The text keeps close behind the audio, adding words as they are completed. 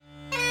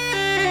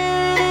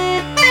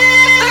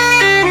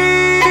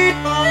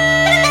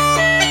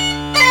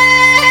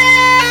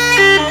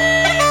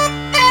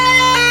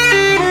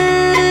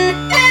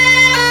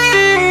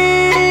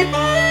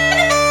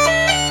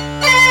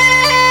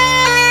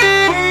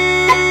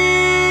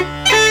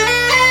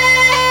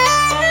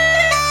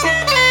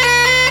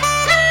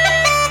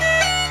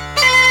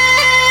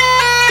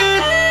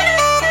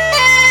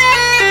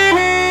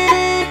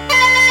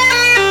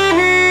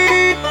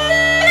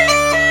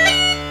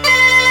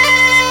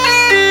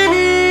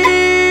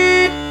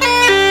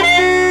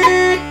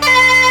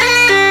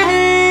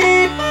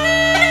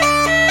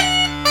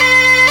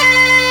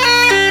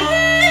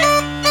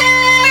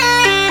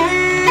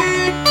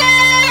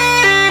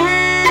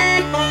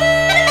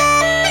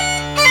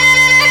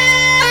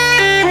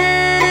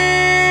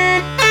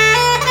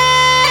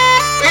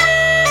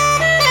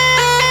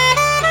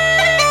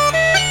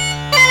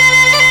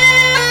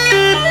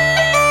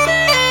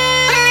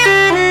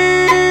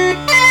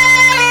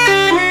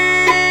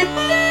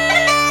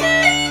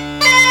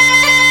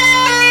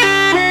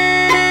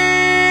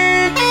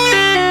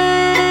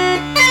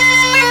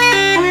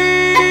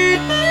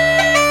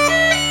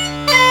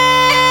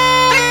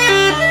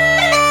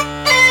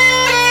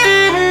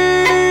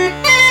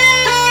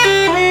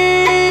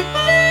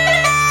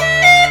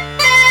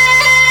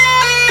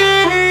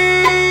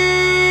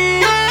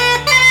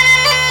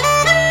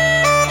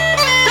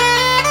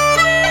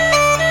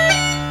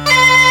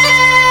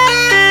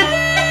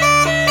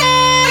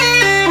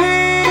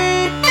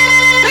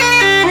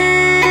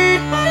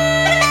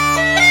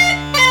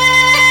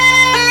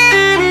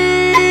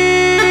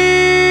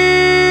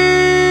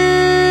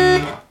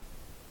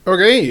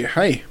Okay,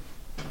 hi.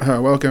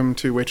 Welcome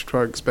to Wage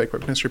Twug's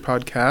Bagpipe History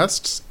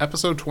Podcast,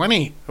 episode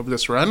 20 of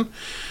this run.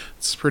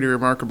 It's pretty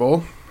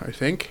remarkable, I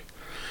think.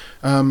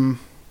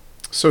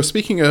 So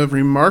speaking of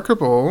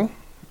remarkable,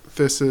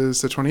 this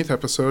is the 20th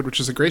episode, which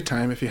is a great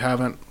time if you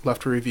haven't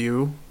left a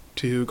review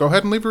to go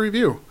ahead and leave a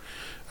review.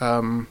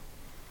 I'm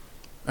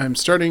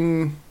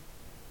starting,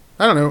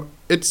 I don't know,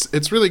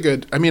 it's really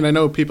good. I mean, I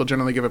know people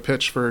generally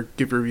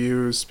give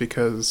reviews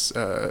because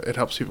it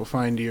helps people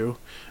find you.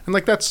 And,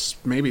 that's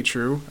maybe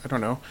true. I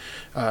don't know.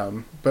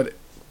 But it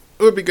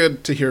would be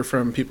good to hear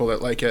from people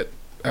that like it.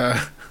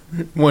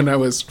 When I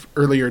was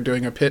earlier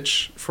doing a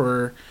pitch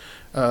for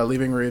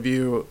leaving a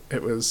review,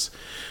 it was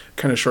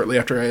kind of shortly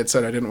after I had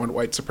said I didn't want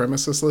white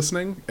supremacists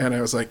listening. And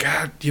I was like,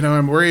 God,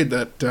 I'm worried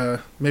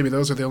that maybe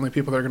those are the only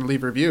people that are going to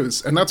leave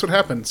reviews. And that's what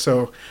happened.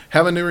 So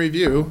have a new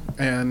review,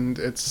 and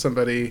it's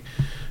somebody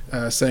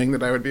saying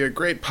that I would be a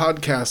great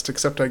podcast,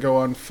 except I go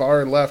on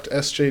far left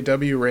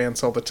SJW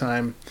rants all the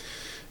time,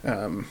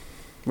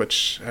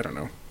 which I don't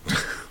know.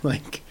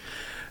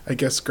 I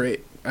guess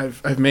great.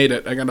 I've made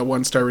it. I got a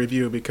 1-star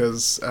review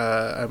because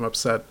I'm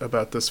upset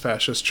about this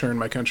fascist turn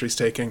my country's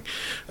taking.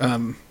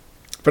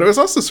 But it was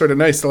also sort of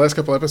nice. The last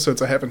couple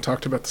episodes I haven't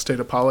talked about the state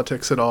of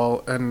politics at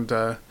all, and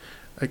I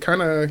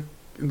kind of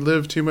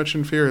live too much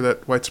in fear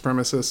that white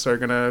supremacists are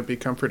going to be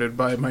comforted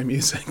by my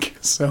music.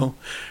 So,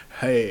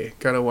 hey,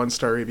 got a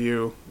 1-star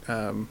review.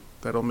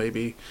 That'll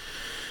maybe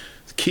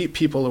keep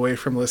people away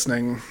from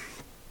listening.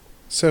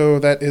 So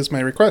that is my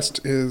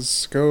request,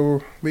 is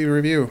go leave a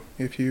review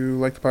if you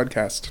like the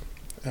podcast.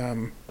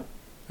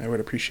 I would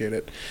appreciate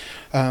it.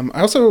 I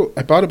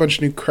bought a bunch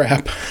of new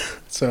crap.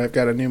 So I've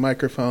got a new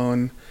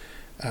microphone.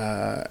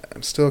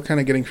 I'm still kind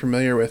of getting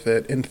familiar with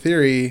it. In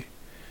theory,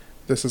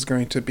 this is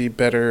going to be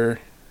better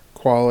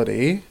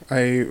quality.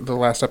 The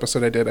last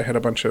episode I did, I had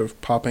a bunch of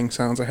popping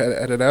sounds I had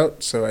to edit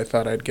out, so I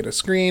thought I'd get a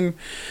screen,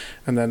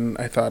 and then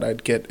I thought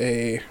I'd get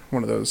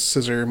one of those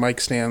scissor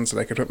mic stands that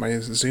I could put my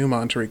Zoom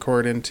on to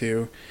record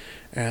into.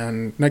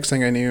 And next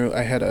thing I knew,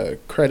 I had a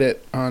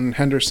credit on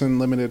Henderson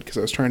Limited because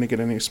I was trying to get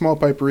a new small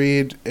pipe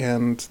reed,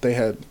 and they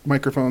had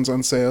microphones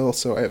on sale,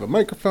 so I have a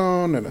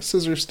microphone and a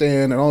scissor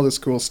stand and all this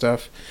cool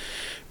stuff.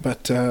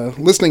 But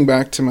listening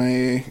back to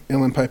my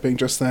uilleann piping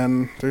just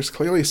then, there's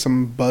clearly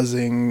some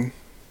buzzing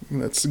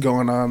that's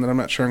going on that I'm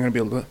not sure I'm going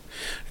to be able to.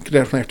 I could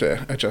definitely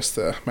have to adjust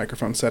the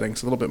microphone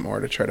settings a little bit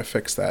more to try to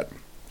fix that.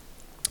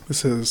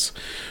 This is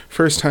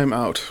first time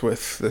out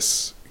with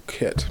this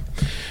kit.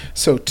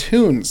 So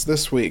tunes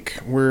this week.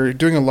 We're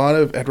doing a lot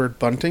of Edward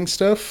Bunting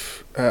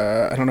stuff.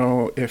 I don't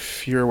know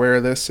if you're aware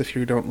of this, if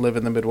you don't live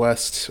in the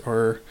Midwest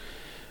or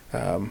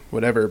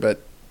whatever,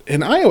 but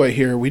in Iowa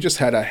here, we just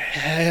had a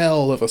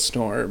hell of a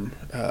storm.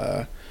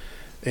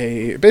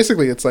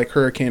 Basically it's like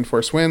hurricane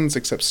force winds,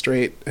 except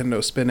straight and no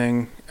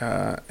spinning,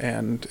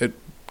 and it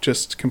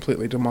just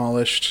completely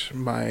demolished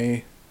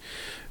my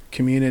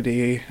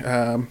community.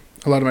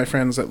 A lot of my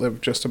friends that live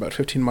just about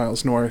 15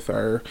 miles north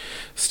are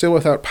still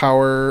without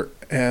power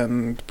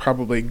and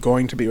probably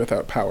going to be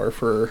without power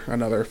for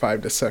another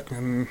 5 to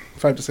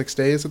 6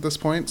 days at this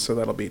point. So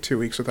that'll be 2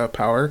 weeks without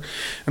power.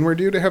 And we're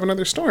due to have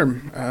another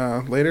storm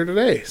later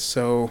today.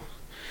 So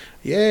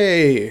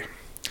yay.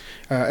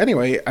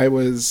 Anyway, I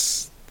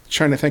was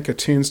trying to think of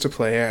tunes to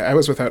play. I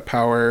was without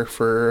power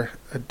for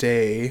a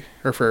day,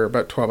 or for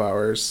about 12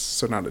 hours,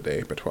 so not a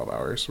day, but 12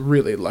 hours.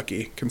 Really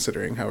lucky,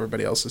 considering how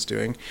everybody else is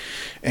doing.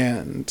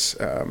 And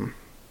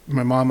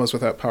my mom was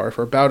without power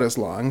for about as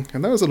long,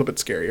 and that was a little bit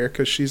scarier,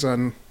 because she's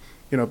on,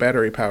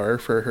 battery power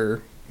for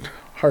her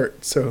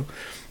heart, so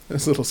it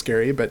was a little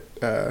scary, but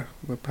the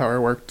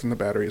power worked, and the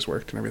batteries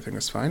worked, and everything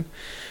was fine.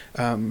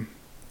 And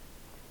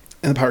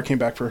the power came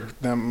back for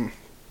them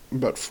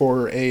about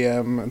 4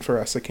 a.m., and for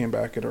us it came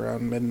back at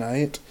around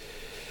midnight.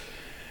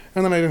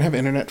 And then I didn't have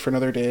internet for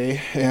another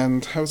day,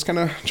 and I was kind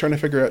of trying to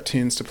figure out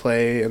tunes to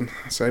play, and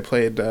so I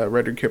played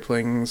Rudyard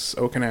Kipling's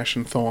Oak and Ash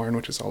and Thorn,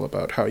 which is all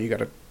about how you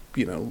gotta,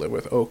 live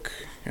with oak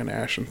and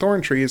ash and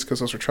thorn trees, because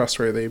those are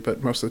trustworthy,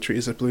 but most of the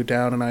trees that blew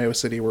down in Iowa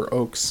City were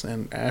oaks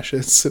and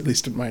ashes, at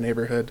least in my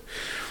neighborhood.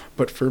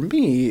 But for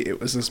me,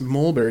 it was this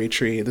mulberry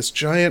tree, this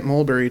giant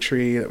mulberry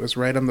tree that was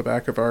right on the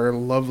back of our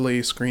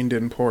lovely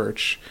screened-in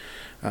porch.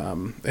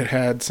 It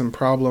had some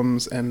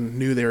problems and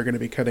knew they were going to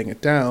be cutting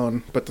it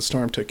down, but the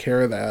storm took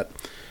care of that.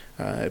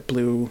 It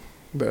blew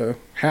the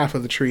half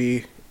of the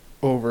tree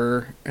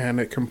over, and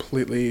it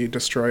completely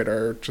destroyed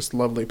our just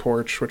lovely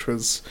porch, which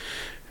was,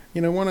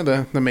 one of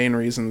the main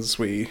reasons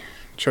we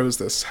chose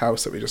this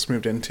house that we just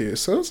moved into.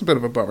 So it was a bit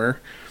of a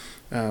bummer.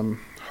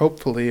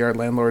 Hopefully our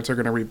landlords are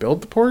going to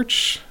rebuild the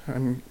porch.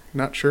 I'm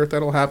not sure if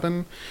that'll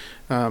happen.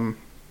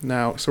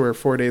 Now, so we're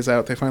 4 days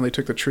out. They finally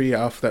took the tree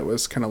off that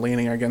was kind of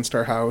leaning against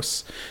our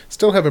house.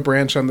 Still have a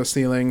branch on the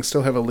ceiling,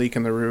 still have a leak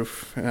in the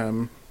roof.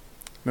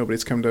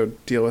 Nobody's come to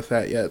deal with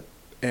that yet.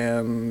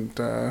 And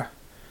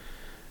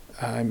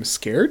I'm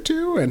scared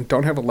to, and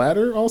don't have a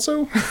ladder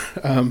also.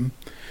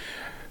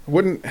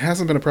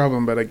 Hasn't been a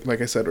problem, but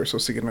like I said, we're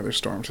supposed to get another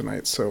storm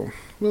tonight, so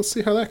we'll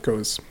see how that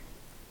goes.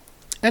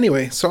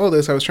 Anyway, so all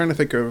this, I was trying to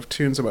think of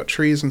tunes about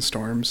trees and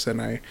storms,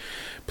 and I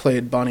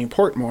played Bonnie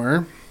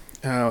Portmore,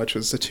 which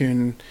was a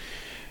tune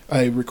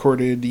I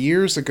recorded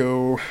years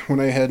ago when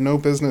I had no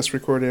business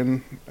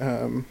recording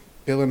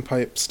uilleann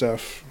pipe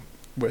stuff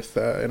with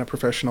in a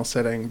professional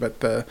setting,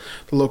 but the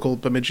local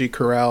Bemidji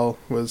Chorale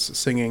was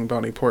singing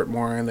Bonnie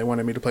Portmore, and they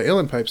wanted me to play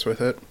uilleann pipes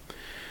with it.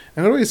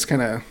 And it always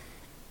kind of,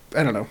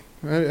 I don't know,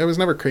 I was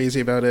never crazy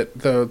about it.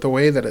 The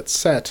way that it's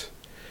set,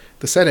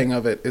 the setting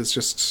of it is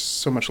just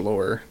so much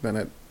lower than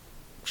it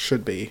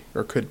should be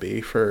or could be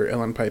for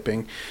uilleann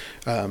piping,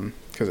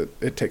 because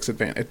it takes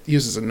advantage. It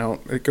uses a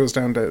note. It drops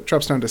down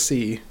to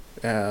C,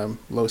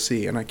 low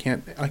C, and I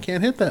can't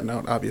hit that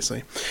note,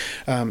 obviously.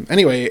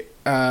 Anyway,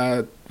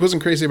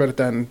 wasn't crazy about it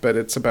then, but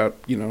it's about,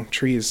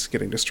 trees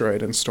getting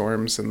destroyed in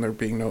storms and there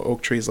being no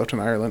oak trees left in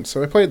Ireland.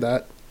 So I played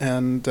that,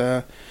 and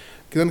then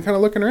kind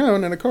of looking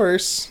around, and of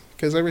course,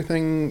 because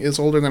everything is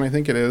older than I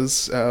think it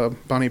is,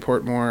 Bonnie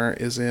Portmore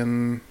is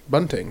in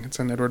Bunting. It's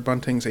in Edward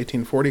Bunting's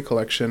 1840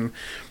 collection,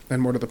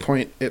 and more to the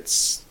point,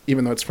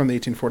 even though it's from the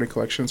 1840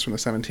 collection, it's from the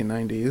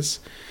 1790s,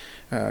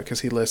 because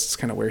he lists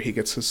kind of where he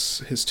gets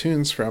his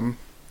tunes from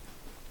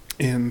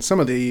in some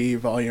of the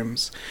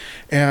volumes.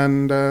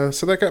 And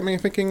so that got me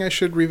thinking I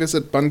should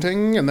revisit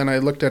Bunting, and then I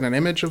looked at an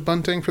image of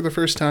Bunting for the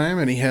first time,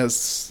 and he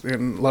has,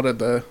 in a lot of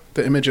the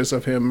images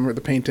of him, or the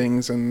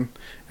paintings and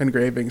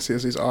engravings, he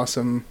has these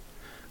awesome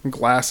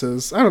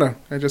glasses. I don't know.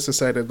 I just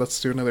decided let's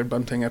do another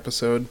Bunting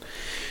episode.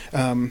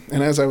 And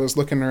as I was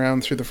looking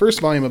around through the first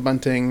volume of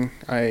Bunting,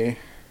 I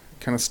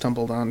kind of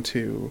stumbled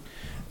onto,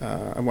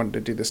 I wanted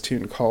to do this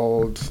tune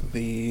called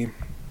Have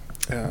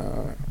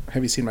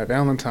You Seen My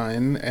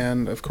Valentine?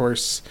 And of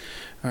course,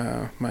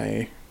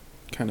 my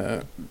kind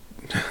of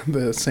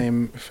the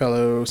same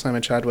fellow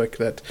Simon Chadwick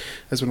that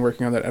has been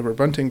working on that Edward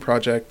Bunting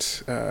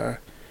project,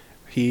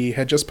 he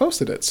had just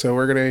posted it. So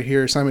we're going to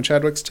hear Simon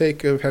Chadwick's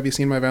take of Have You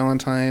Seen My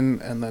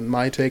Valentine, and then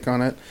my take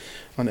on it,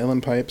 on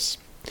uilleann pipes.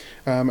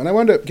 And I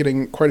wound up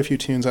getting quite a few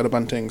tunes out of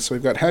Bunting. So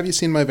we've got Have You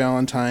Seen My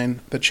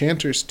Valentine, The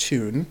Chanter's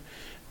Tune,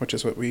 which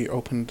is what we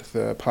opened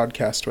the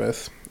podcast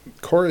with,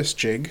 Chorus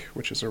Jig,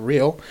 which is a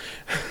reel,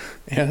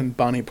 and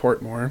Bonnie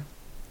Portmore.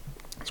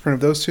 It's one of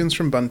those tunes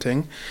from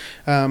Bunting.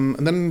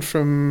 And then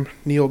from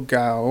Neil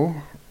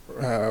Gow,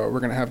 we're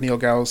going to have Neil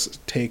Gow's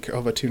take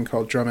of a tune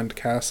called Drummond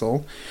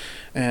Castle.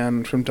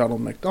 And from Donald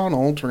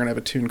MacDonald, we're going to have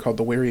a tune called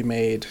The Weary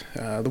Maid.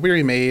 The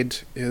Weary Maid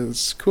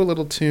is a cool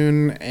little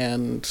tune,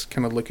 and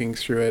kind of looking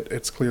through it,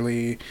 it's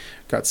clearly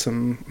got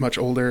some much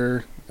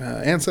older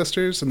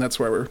ancestors, and that's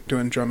why we're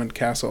doing Drummond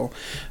Castle.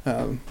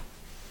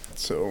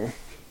 So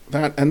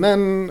that, and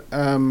then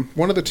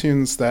one of the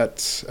tunes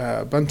that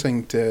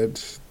Bunting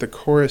did, the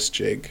Chorus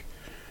Jig.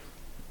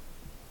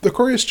 The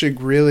Chorus Jig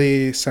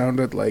really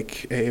sounded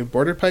like a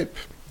border pipe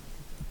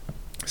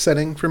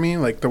setting for me,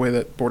 like the way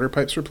that border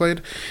pipes were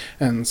played,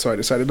 and so I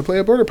decided to play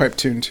a border pipe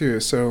tune too.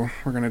 So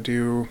we're going to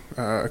do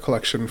a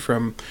collection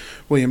from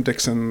William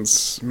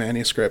Dixon's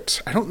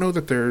manuscript. I don't know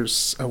that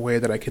there's a way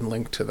that I can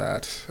link to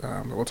that,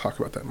 but we'll talk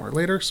about that more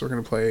later. So we're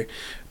going to play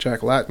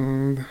Jack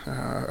Layton,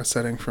 a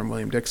setting from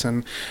William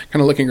Dixon.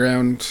 Kind of looking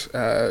around,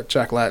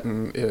 Jack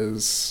Layton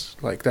is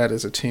like, that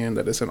is a tune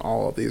that is in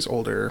all of these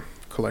older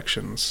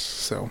collections,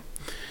 so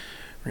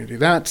we're going to do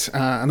that.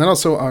 And then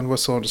also on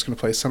whistle, I'm just going to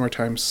play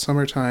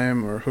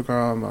Summertime, or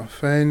Hugar Ma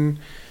Fein,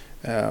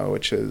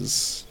 which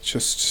is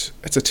just,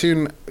 it's a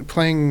tune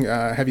playing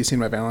Have You Seen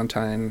My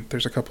Valentine?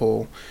 There's a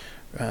couple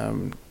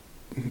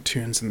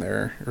tunes in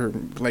there, or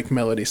like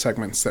melody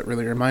segments that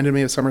really reminded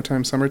me of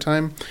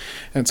Summertime.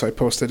 And so I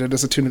posted it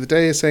as a tune of the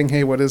day saying,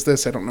 hey, what is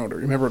this? I don't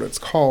remember what it's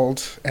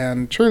called.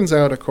 And turns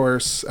out, of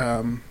course,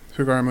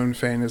 Hugar Ma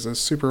Fein is a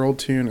super old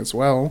tune as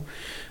well.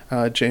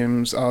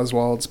 James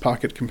Oswald's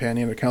Pocket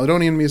Companion of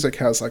Caledonian Music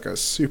has like a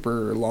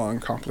super long,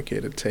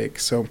 complicated take.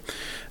 So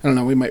I don't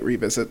know, we might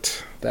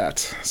revisit that.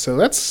 So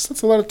that's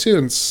a lot of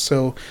tunes.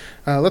 So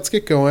let's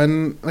get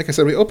going. Like I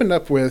said, we opened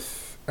up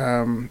with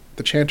the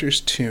Chanter's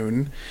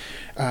Tune.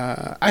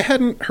 I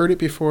hadn't heard it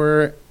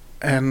before,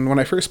 and when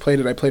I first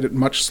played it, I played it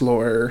much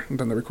slower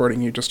than the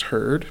recording you just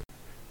heard.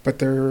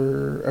 But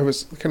I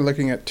was kind of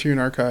looking at Tune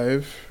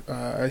Archive.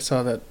 I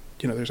saw that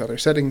there's other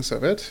settings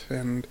of it,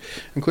 and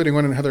including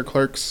one in Heather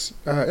Clark's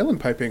uilleann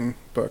piping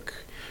book,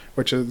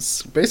 which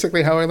is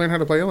basically how I learned how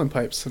to play uilleann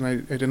pipes, and I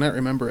did not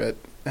remember it.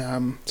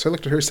 So I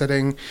looked at her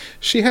setting.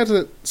 She has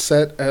it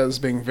set as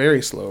being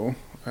very slow,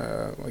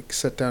 like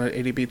set down at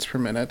 80 beats per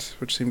minute,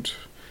 which seemed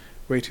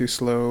way too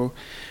slow.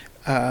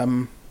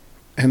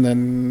 And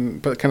then,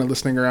 but kind of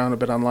listening around a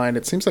bit online,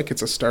 it seems like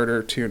it's a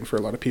starter tune for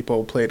a lot of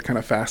people. Play it kind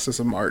of fast as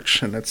a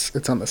march, and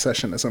it's on the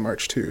session as a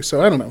march too.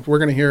 So I don't know. We're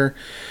going to hear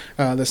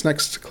this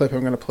next clip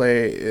I'm going to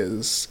play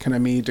is kind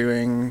of me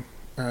doing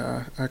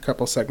a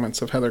couple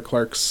segments of Heather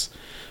Clark's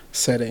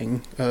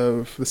setting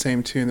of the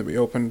same tune that we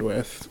opened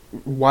with,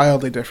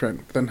 wildly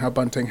different than how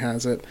Bunting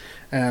has it,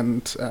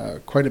 and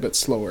quite a bit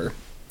slower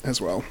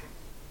as well.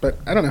 But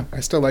I don't know.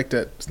 I still liked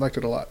it. Liked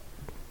it a lot.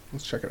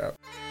 Let's check it out.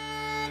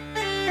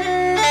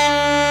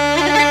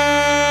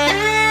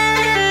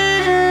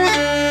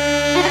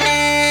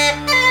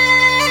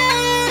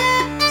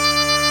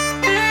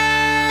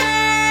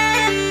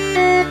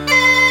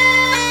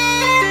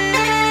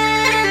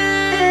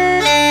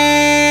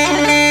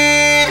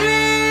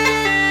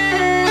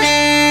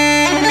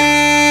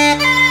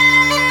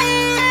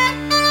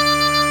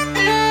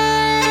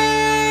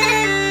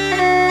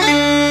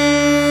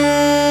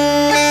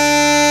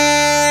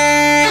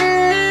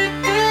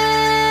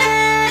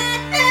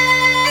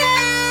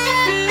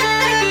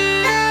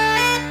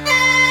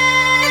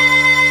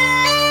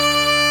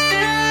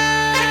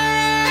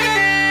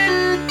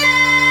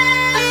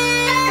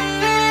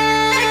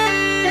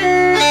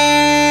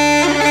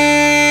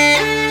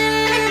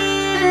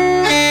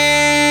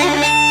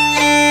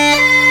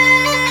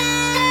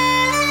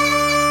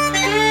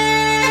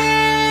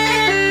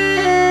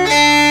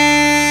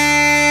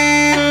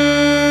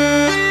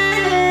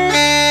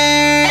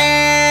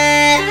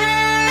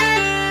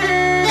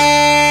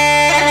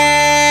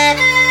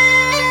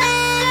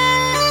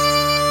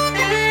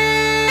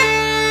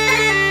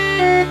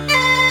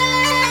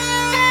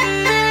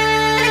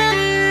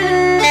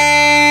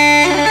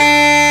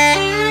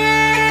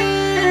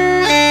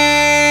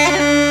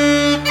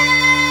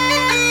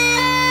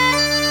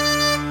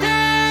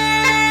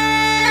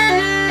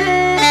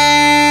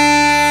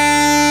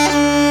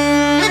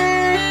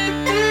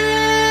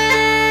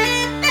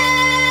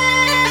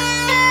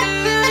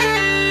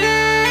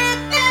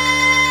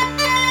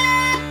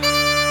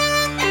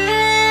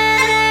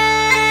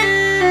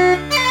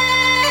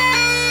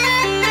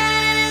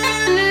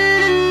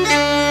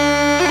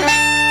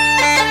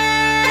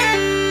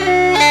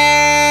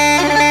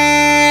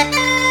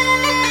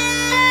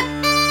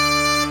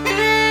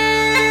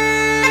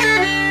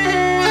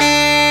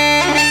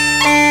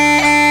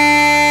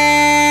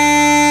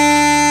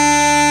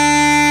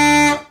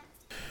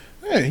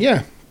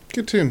 yeah,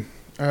 good tune.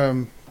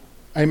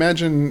 I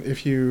imagine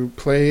if you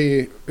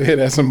play it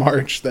as a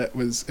march, that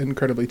was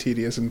incredibly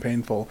tedious and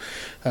painful.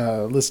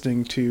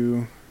 Listening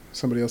to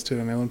somebody else do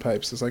it on Island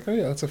Pipes is like, oh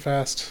yeah,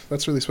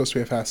 that's really supposed to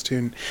be a fast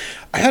tune.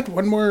 I had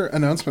one more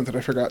announcement that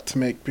I forgot to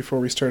make before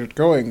we started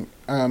going.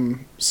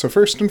 So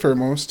first and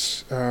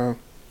foremost,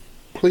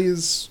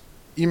 please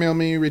email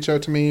me, reach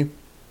out to me.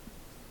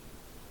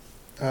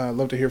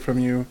 Love to hear from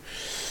you.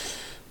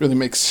 Really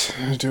makes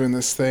doing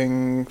this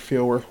thing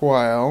feel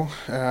worthwhile.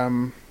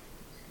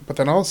 But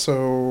then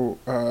also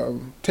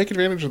take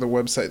advantage of the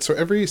website. So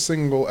every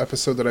single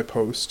episode that I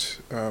post,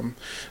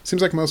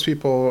 seems like most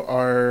people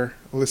are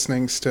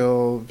listening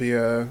still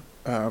via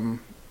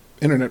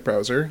internet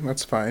browser.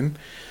 That's fine.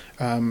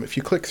 If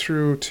you click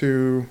through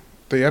to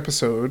the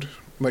episode,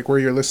 like where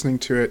you're listening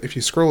to it, if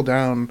you scroll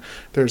down,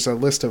 there's a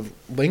list of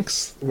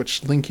links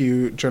which link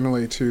you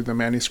generally to the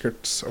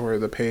manuscripts or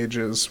the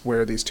pages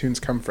where these tunes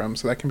come from.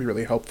 So that can be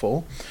really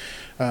helpful.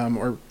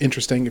 Or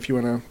interesting if you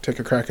want to take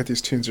a crack at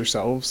these tunes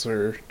yourselves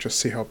or just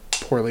see how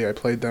poorly I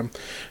played them.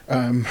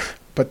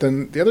 But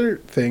then the other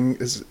thing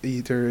is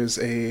there is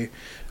a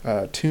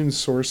tune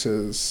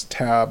sources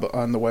tab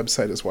on the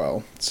website as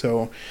well.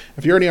 So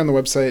if you're already on the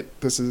website,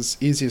 this is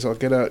easy as I'll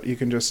get out. You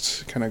can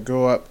just kind of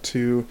go up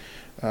to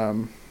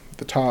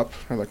the top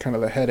or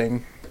the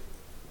heading,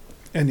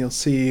 and you'll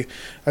see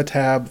a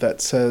tab that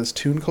says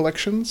Tune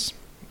Collections.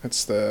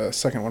 It's the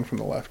second one from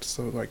the left,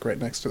 so like right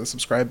next to the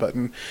subscribe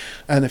button.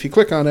 And if you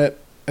click on it,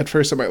 at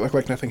first it might look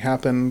like nothing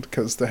happened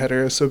because the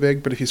header is so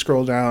big, but if you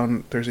scroll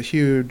down, there's a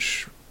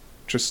huge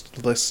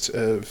just list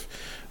of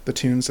the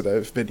tunes that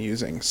I've been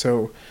using.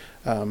 So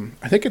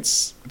I think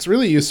it's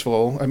really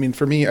useful. I mean,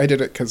 for me, I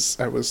did it because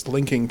I was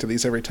linking to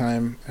these every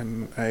time,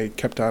 and I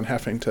kept on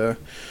having to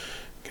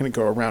kind of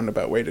go a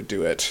roundabout way to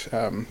do it.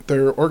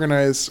 They're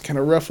organized kind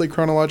of roughly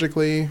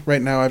chronologically.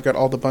 Right now I've got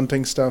all the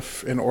Bunting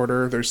stuff in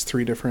order. There's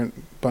 3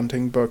 different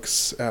Bunting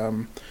books.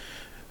 One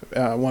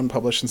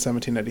published in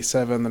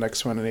 1797, the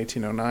next one in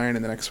 1809,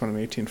 and the next one in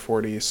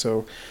 1840.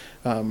 So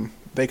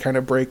they kind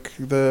of break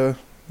the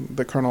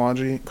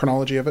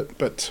chronology of it,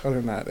 but other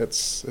than that,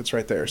 it's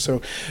right there.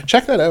 So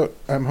check that out.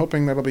 I'm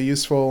hoping that'll be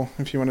useful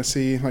if you want to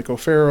see like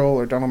O'Farrell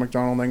or Donald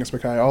MacDonald, Angus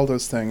Mackay. All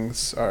those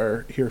things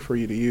are here for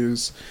you to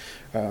use.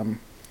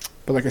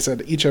 But like I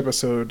said, each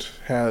episode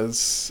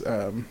has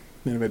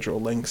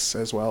individual links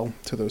as well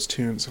to those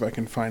tunes if I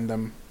can find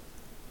them.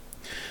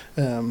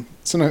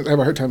 Sometimes I have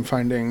a hard time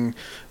finding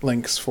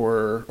links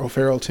for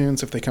O'Farrell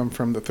tunes if they come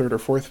from the 3rd or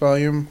 4th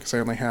volume, because I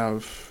only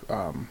have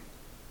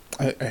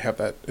I have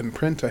that in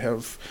print. I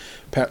have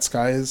Pat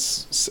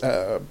Sky's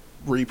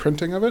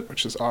reprinting of it,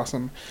 which is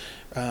awesome,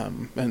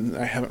 and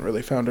I haven't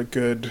really found a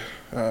good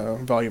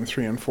volume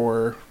 3 and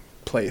 4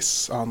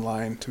 place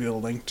online to be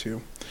able to link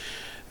to.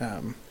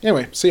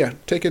 Anyway, so yeah,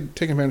 take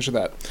advantage of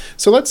that.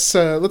 So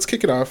let's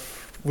kick it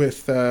off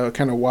with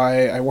kind of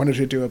why I wanted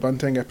to do a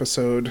Bunting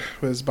episode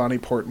was Bonnie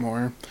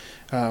Portmore.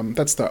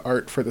 That's the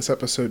art for this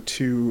episode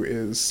too,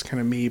 is kind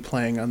of me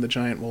playing on the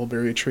giant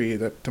mulberry tree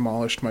that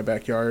demolished my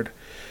backyard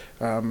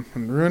and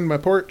ruined my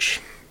porch.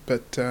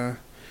 But anyway,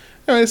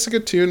 it's a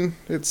good tune.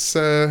 It's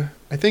I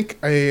think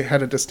I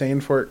had a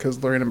disdain for it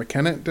because Lorena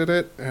McKennitt did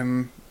it,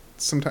 and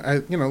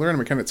sometimes Lorena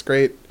McKennitt's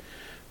great,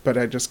 but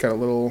I just got a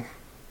little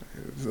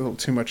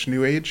too much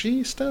new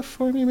agey stuff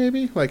for me,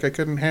 maybe. Like I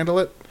couldn't handle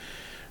it.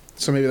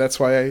 So maybe that's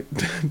why I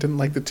didn't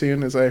like the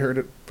tune, as I heard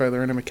it by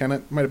Lorena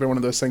McKennitt. Might have been one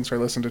of those things where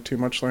I listened to too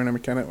much Lorena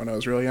McKennitt when I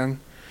was real young.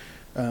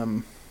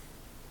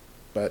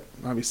 But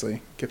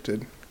obviously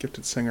gifted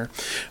singer.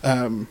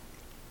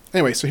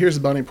 Anyway, so here's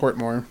Bonnie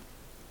Portmore.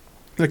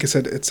 Like I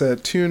said, it's a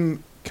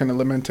tune kind of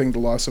lamenting the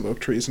loss of oak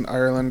trees in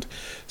Ireland,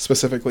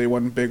 specifically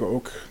one big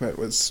oak that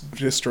was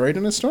destroyed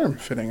in a storm,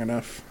 fitting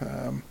enough.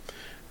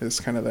 Is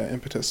kind of the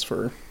impetus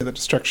for the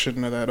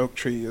destruction of that oak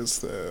tree, is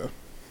the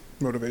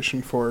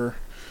motivation for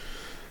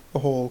the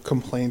whole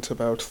complaint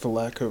about the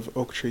lack of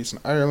oak trees in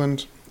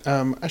Ireland.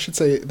 I should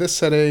say this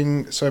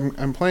setting, so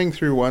I'm playing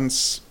through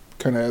once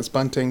kind of as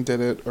Bunting did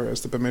it, or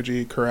as the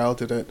Bemidji Chorale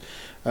did it,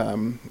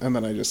 and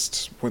then I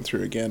just went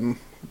through again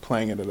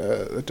playing it at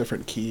a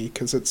different key,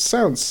 because it's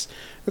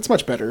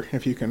much better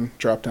if you can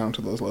drop down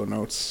to those low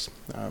notes,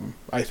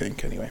 I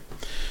think anyway.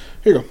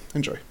 Here you go,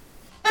 enjoy.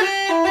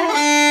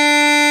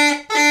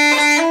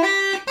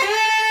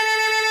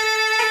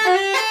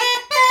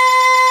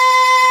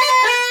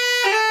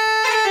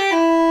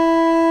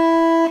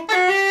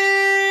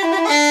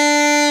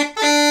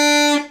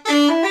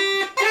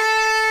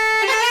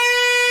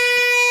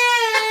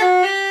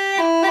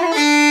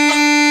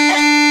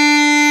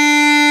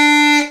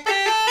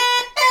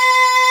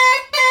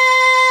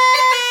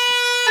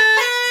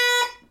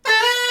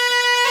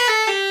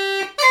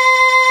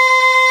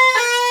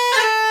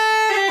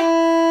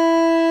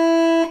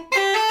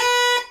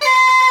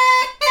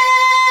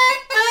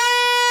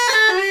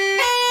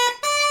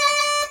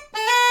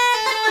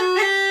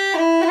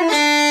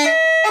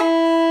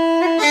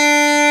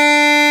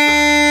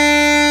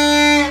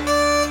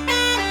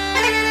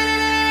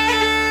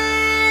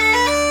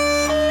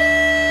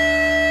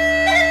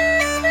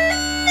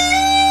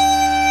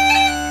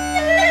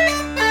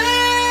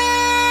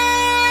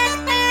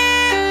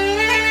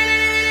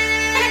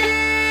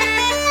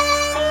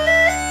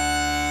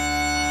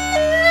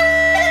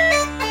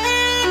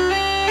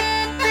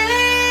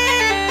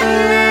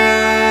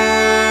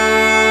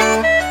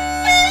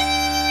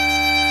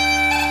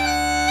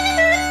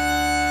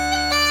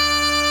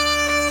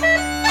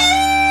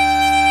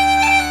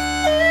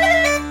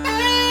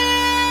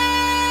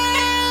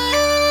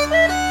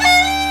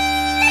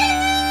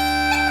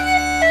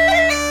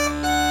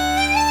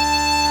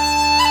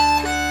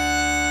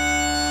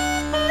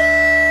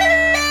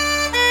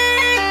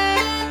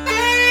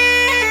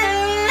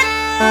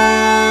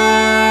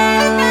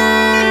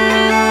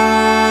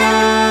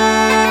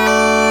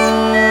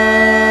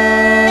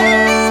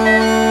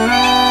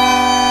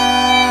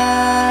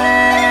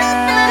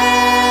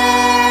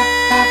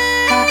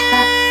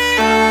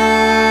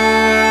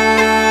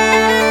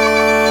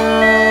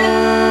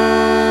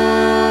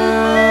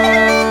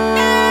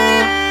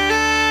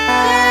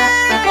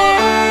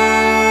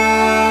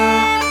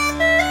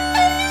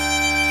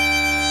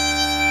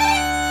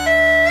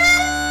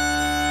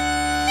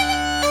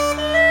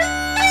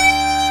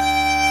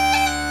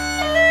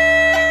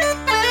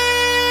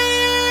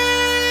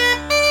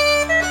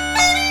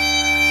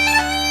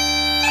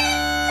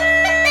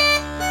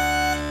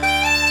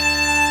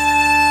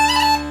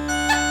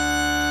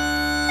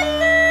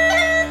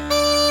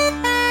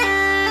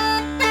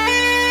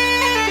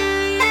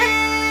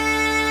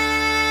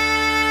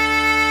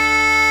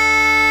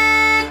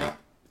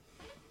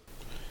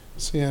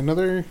 So yeah,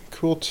 another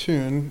cool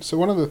tune. So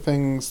one of the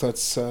things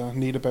that's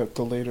neat about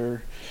the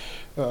later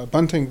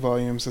Bunting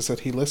volumes is that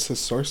he lists his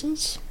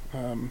sources.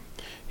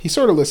 He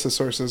sort of lists his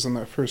sources in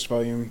that first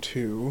volume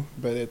too,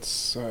 but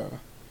it's the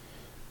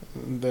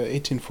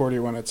 1840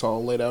 one. It's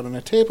all laid out on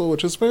a table,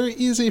 which is very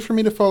easy for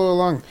me to follow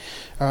along.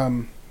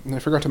 And I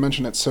forgot to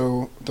mention it.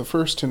 So the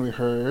first tune we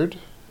heard,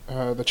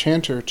 the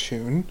Chanter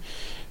tune,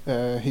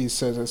 he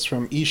says it's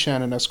from E.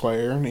 Shannon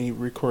Esquire, and he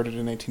recorded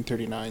in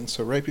 1839,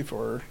 so right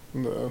before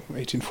the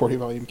 1840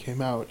 volume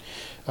came out.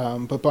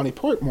 But Bonnie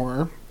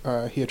Portmore,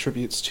 he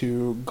attributes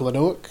to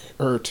Glenoak,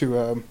 or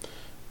to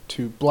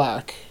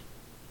Black,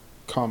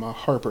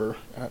 Harper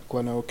at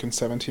Glenoak in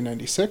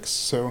 1796.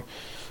 So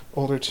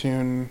older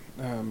tune.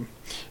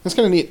 It's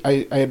kind of neat.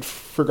 I had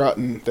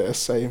forgotten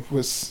this. I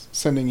was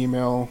sending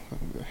email,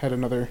 had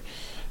another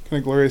kind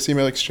of glorious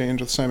email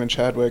exchange with Simon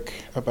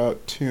Chadwick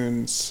about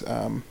tunes.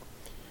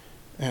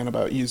 And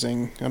about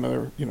using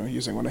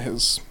using one of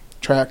his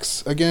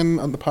tracks again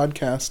on the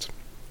podcast.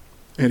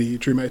 And he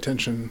drew my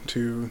attention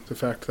to the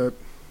fact that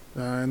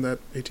in that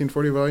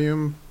 1840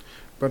 volume,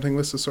 Bunting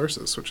lists the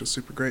sources, which is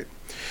super great.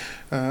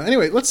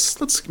 Anyway,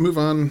 let's move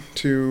on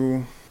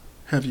to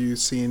Have You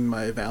Seen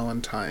My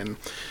Valentine?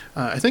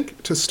 I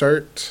think to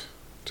start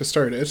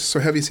it, so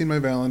Have You Seen My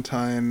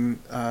Valentine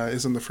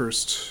is in the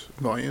first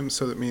volume,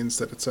 so that means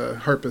that it's a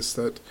harpist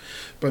that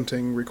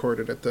Bunting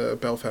recorded at the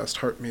Belfast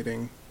Harp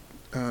Meeting.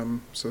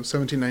 So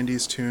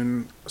 1790s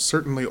tune,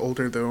 certainly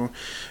older though.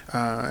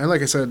 And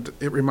like I said,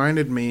 it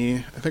reminded me,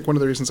 I think one of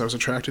the reasons I was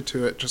attracted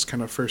to it, just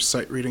kind of first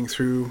sight reading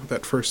through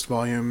that first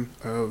volume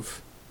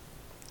of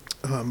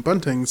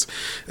Bunting's,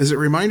 is it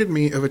reminded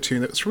me of a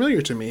tune that was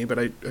familiar to me, but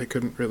I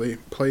couldn't really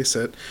place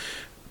it.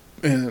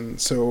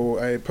 And so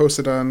I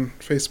posted on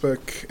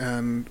Facebook,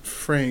 and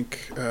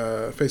Frank,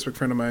 a Facebook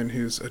friend of mine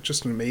who's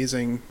just an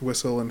amazing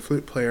whistle and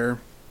flute player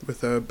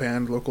with a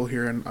band local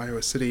here in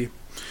Iowa City.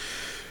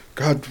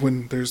 God,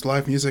 when there's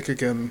live music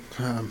again,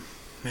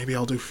 maybe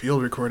I'll do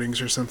field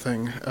recordings or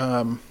something.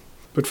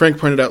 But Frank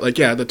pointed out,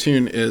 the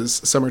tune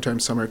is Summertime,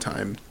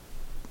 Summertime,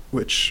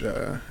 which,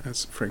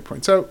 as Frank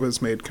points out,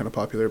 was made kind of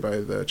popular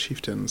by the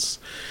Chieftains.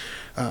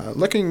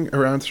 Looking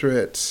around through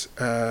it,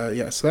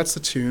 so that's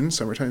the tune,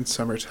 Summertime,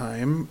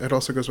 Summertime. It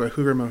also goes by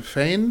Hooger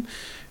Mafane.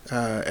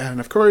 And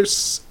of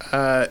course,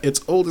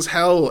 it's old as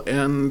hell,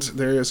 and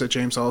there is a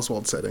James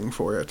Oswald setting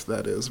for it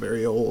that is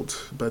very old.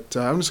 But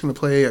I'm just going to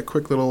play a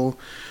quick little,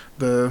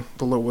 the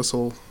low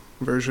whistle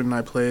version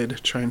I played,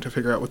 trying to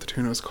figure out what the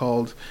tune was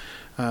called.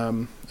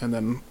 And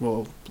then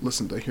we'll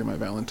listen to Hear My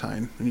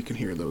Valentine, and you can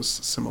hear those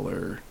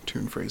similar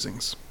tune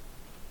phrasings,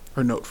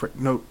 or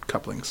note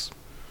couplings.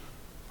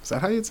 Is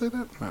that how you'd say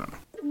that? I don't know.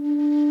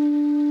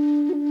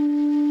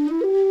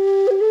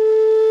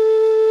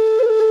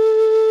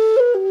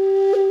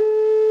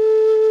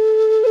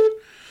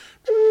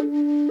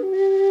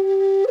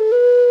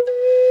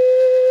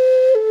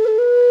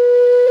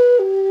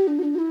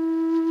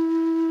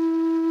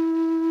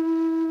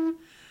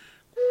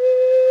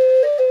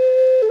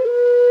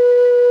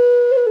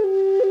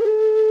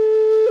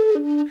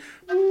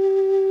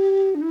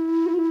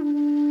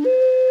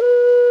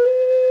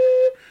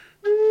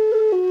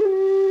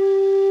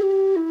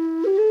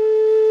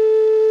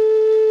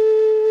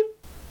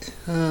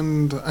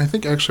 And I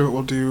think actually what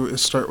we'll do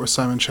is start with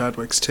Simon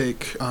Chadwick's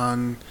take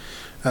on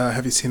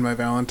Have You Seen My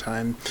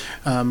Valentine?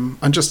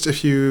 And just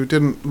if you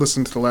didn't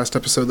listen to the last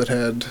episode that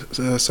had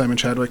Simon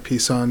Chadwick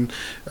piece on,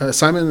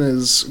 Simon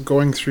is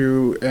going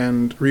through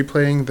and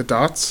replaying the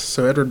dots.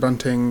 So Edward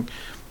Bunting,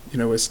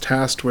 was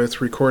tasked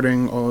with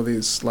recording all of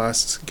these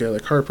last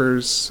Gaelic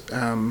harpers,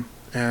 and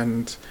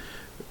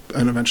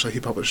eventually he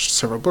published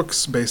several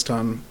books based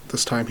on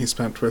this time he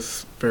spent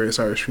with various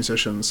Irish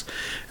musicians.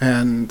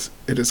 And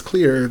it is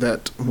clear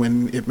that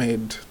when it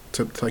made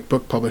to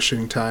book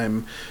publishing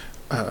time,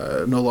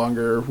 no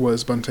longer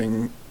was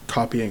Bunting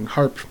copying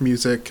harp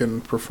music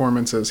and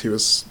performances, he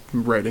was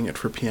writing it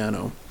for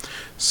piano.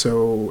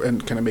 So,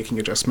 and kind of making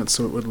adjustments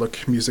so it would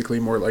look musically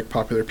more like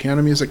popular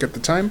piano music at the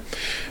time.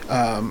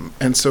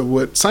 And so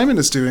what Simon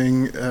is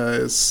doing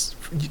is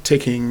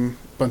taking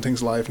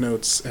Bunting's live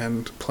notes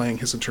and playing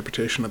his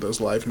interpretation of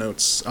those live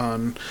notes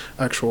on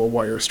actual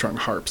wire-strung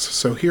harps.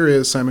 So here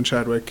is Simon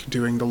Chadwick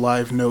doing the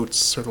live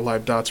notes, or the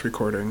live dots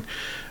recording,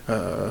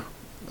 his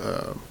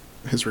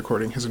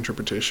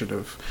interpretation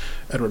of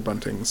Edward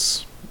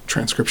Bunting's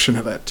transcription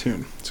of that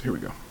tune. So here we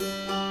go.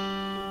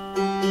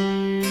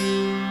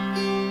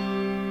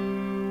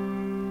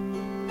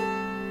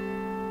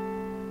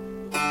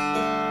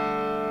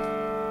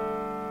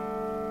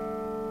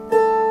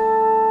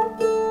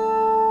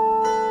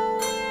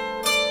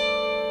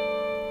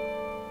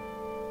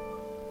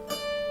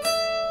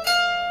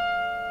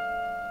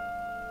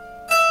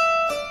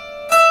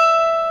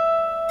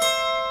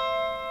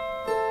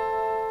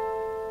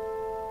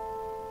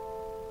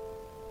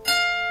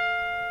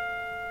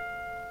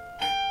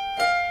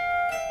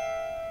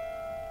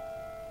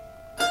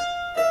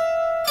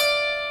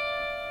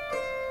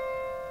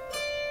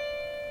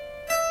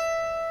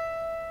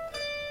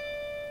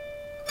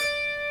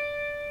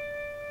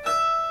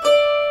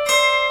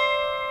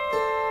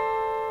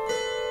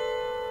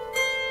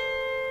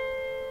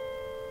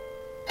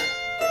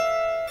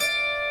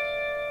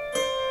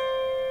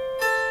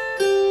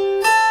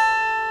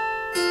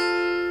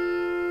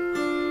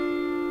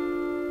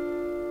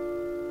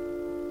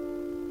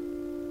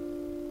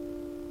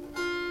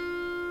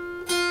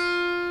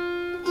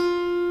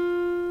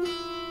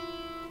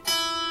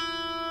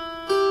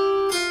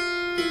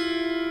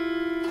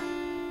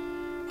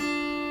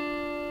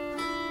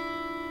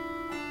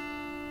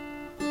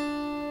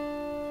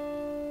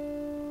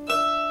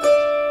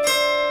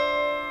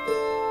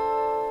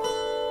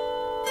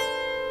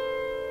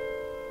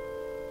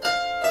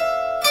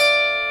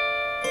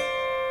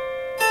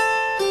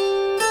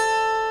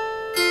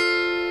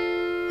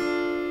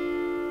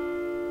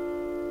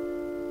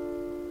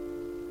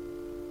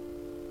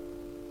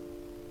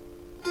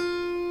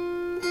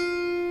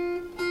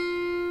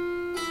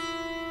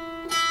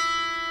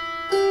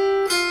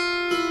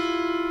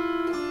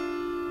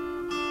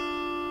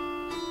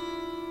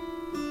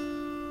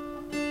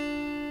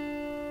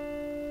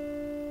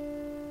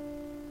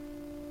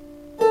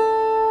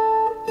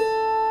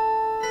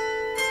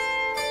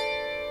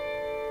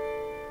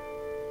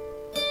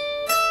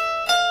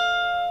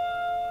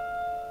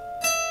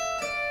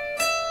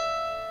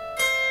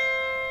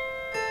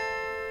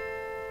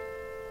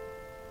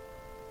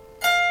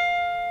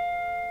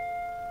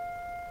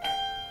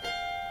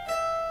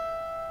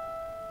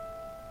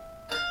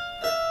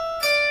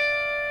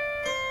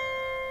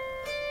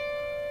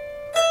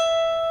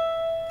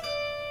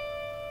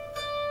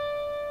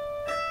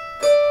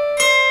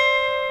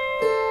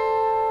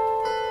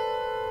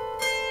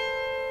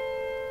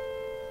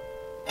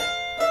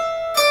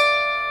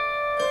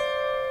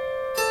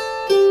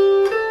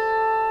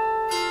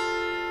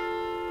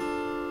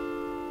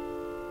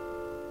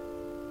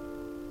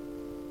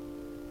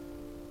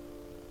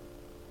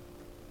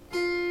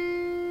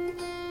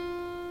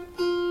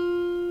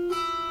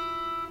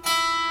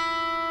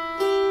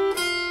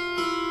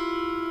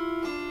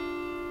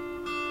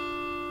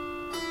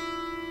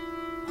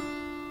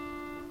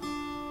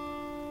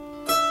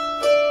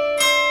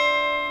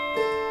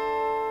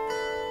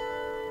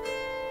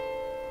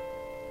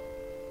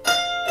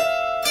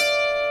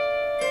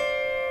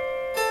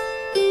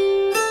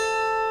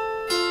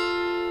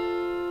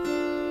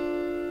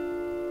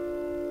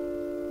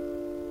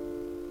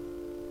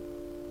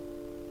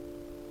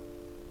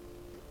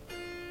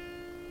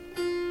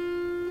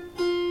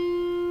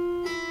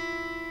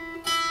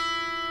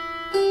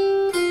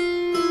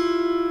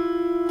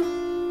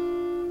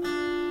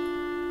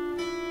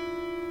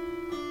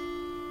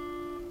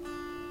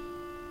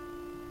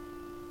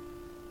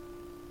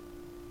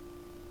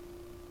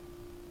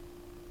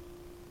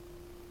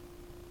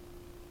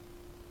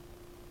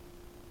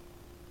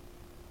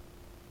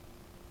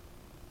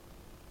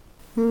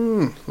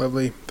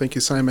 Lovely. Thank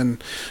you, Simon.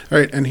 All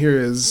right, and here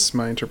is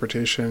my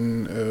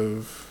interpretation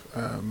of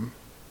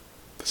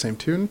the same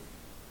tune.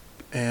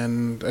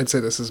 And I'd say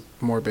this is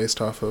more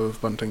based off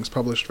of Bunting's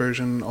published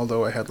version,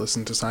 although I had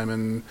listened to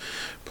Simon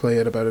play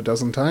it about a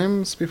dozen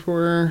times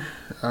before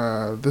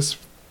this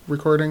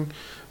recording,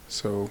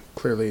 so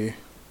clearly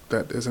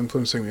that is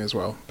influencing me as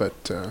well. But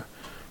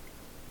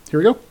here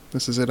we go.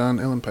 This is it on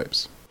Uilleann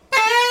Pipes.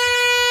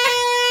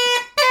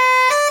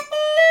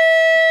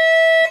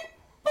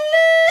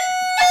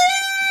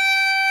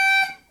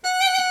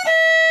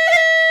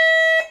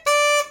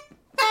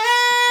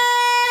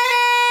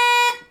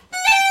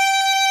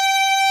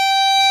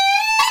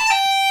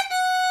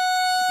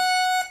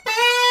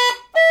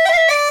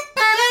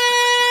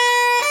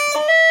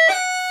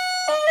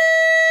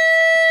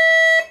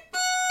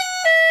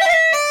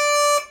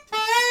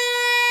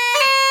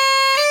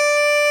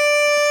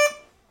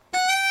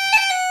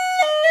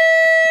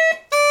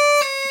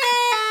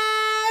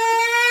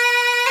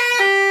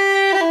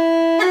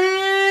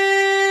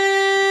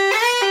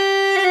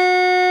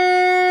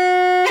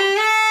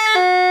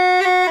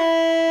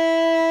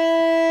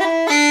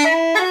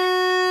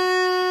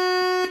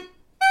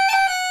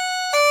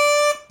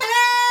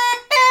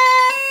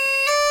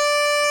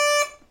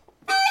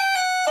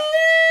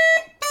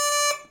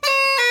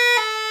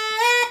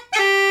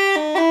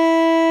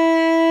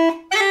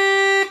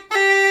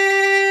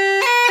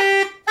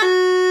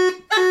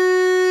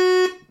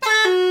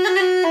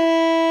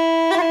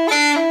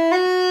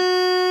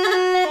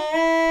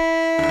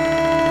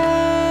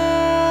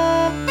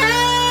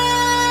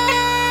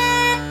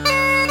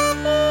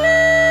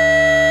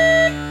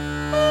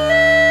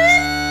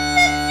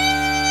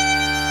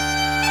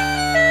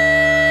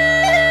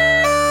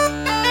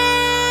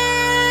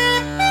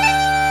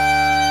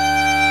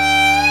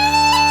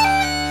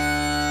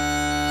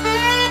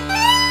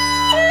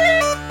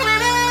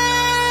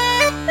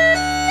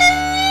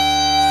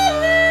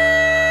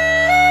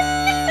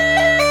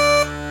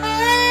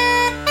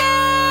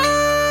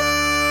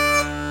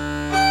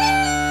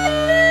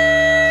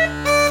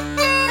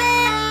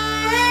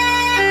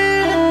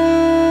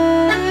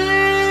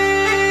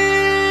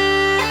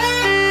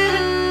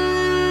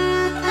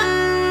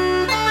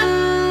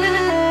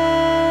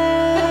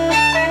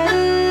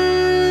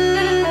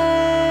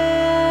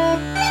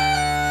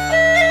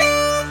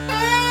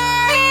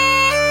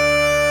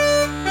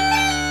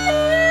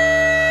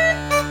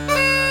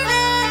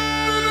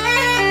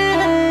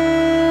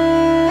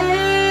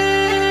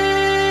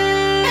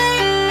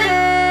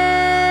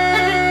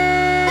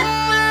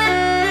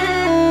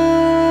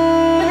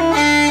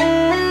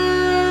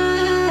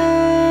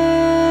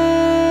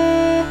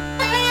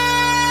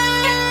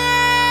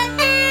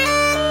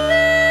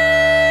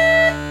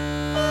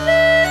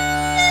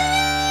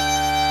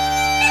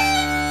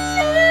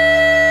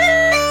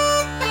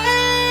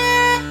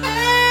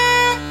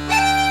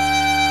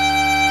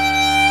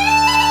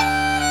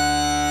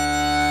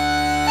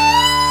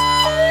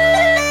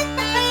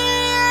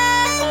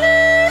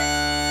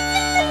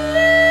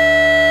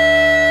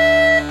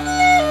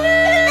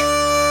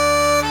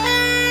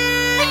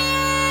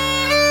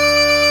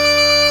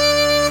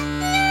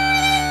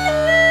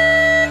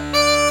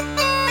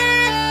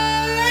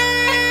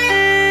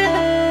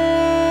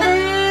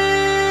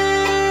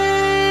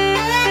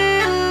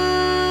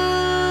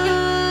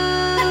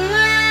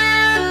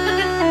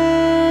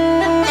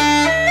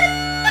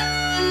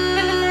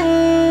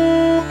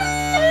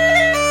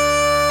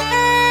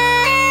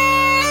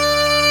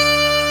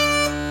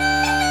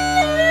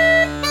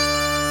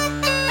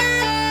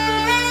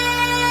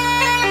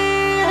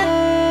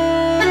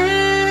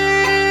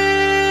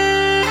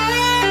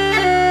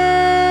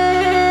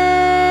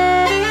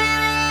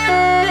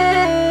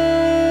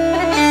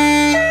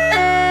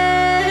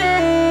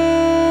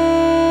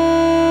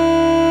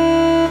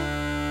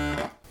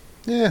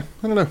 Yeah,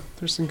 I don't know.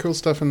 There's some cool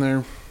stuff in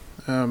there.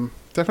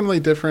 Definitely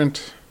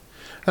different.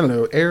 I don't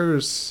know.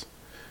 Airs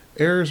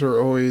are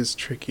always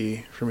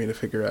tricky for me to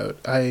figure out.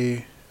 I'm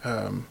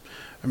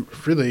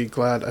really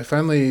glad I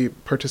finally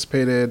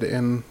participated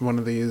in one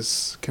of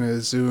these kind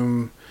of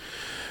Zoom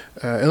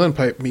Uilleann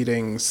Pipe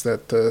meetings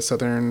that the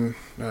Southern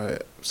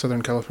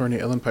California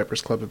Uilleann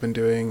Pipers Club have been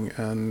doing,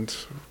 and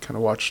kind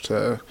of watched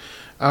a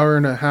hour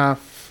and a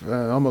half,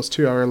 almost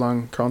 2 hour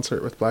long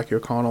concert with Blackie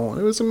O'Connell.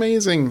 It was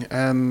amazing,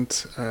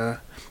 and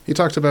he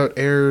talked about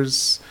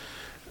airs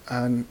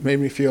and made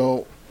me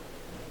feel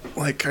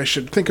like I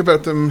should think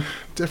about them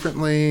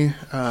differently.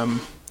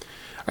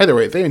 Either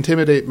way, they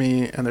intimidate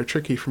me, and they're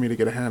tricky for me to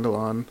get a handle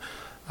on,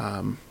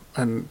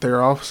 and they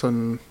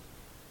often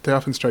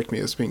strike me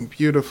as being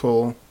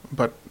beautiful,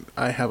 but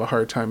I have a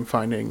hard time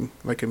finding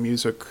like a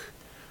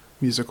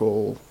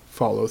musical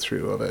follow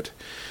through of it.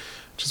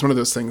 Which is one of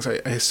those things. I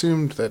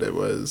assumed that it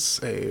was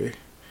the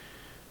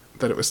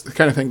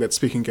kind of thing that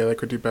speaking Gaelic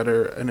would do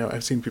better. I know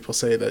I've seen people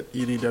say that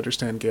you need to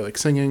understand Gaelic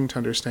singing to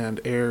understand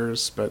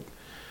airs, but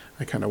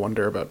I kind of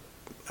wonder about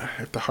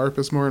if the harp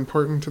is more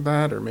important to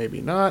that, or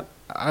maybe not.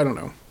 I don't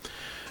know.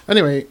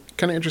 Anyway,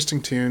 kind of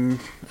interesting tune,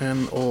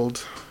 and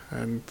old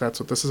and that's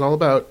what this is all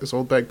about, is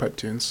old bagpipe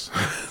tunes.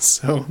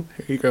 So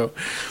here you go.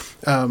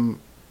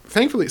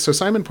 Thankfully, so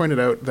Simon pointed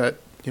out that,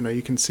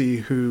 you can see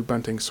who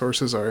Bunting's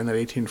sources are in that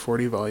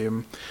 1840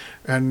 volume,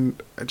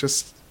 and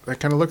I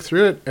kind of looked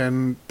through it,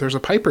 and there's a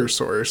Piper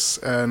source,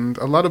 and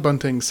a lot of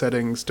Bunting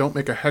settings don't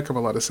make a heck of a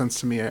lot of sense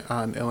to me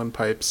on uilleann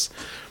pipes,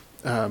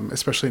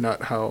 especially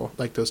not how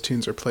those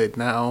tunes are played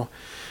now,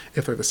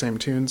 if they're the same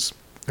tunes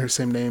or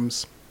same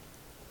names.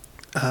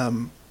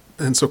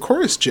 And so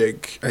chorus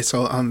jig I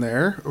saw on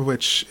there,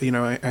 which,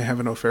 I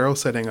have an O'Farrell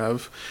setting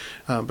of,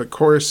 but the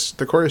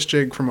chorus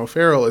jig from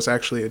O'Farrell is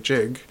actually a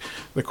jig.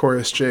 The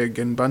chorus jig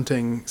in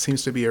Bunting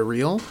seems to be a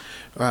reel,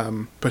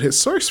 but his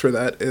source for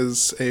that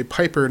is a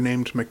piper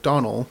named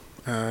MacDonald,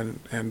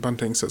 and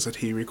Bunting says that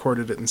he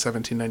recorded it in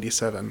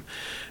 1797.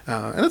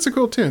 And it's a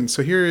cool tune.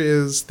 So here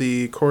is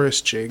the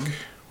chorus jig,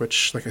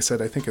 which, like I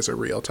said, I think is a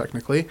reel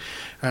technically,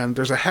 and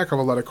there's a heck of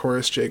a lot of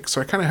chorus jigs. So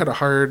I kind of had a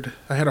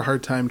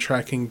hard time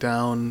tracking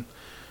down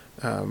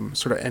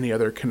sort of any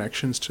other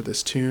connections to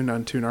this tune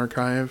on Tune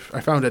Archive.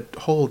 I found a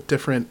whole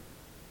different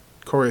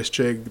chorus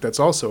jig that's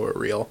also a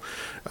reel.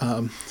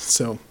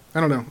 So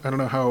I don't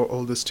know how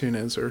old this tune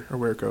is or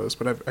where it goes,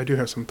 but I do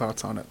have some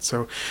thoughts on it.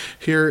 So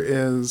here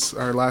is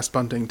our last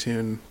Bunting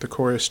tune, the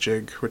chorus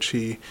jig, which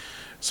he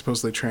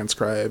supposedly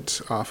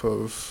transcribed off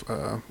of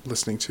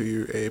listening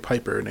to a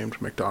piper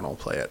named MacDonald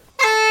play it.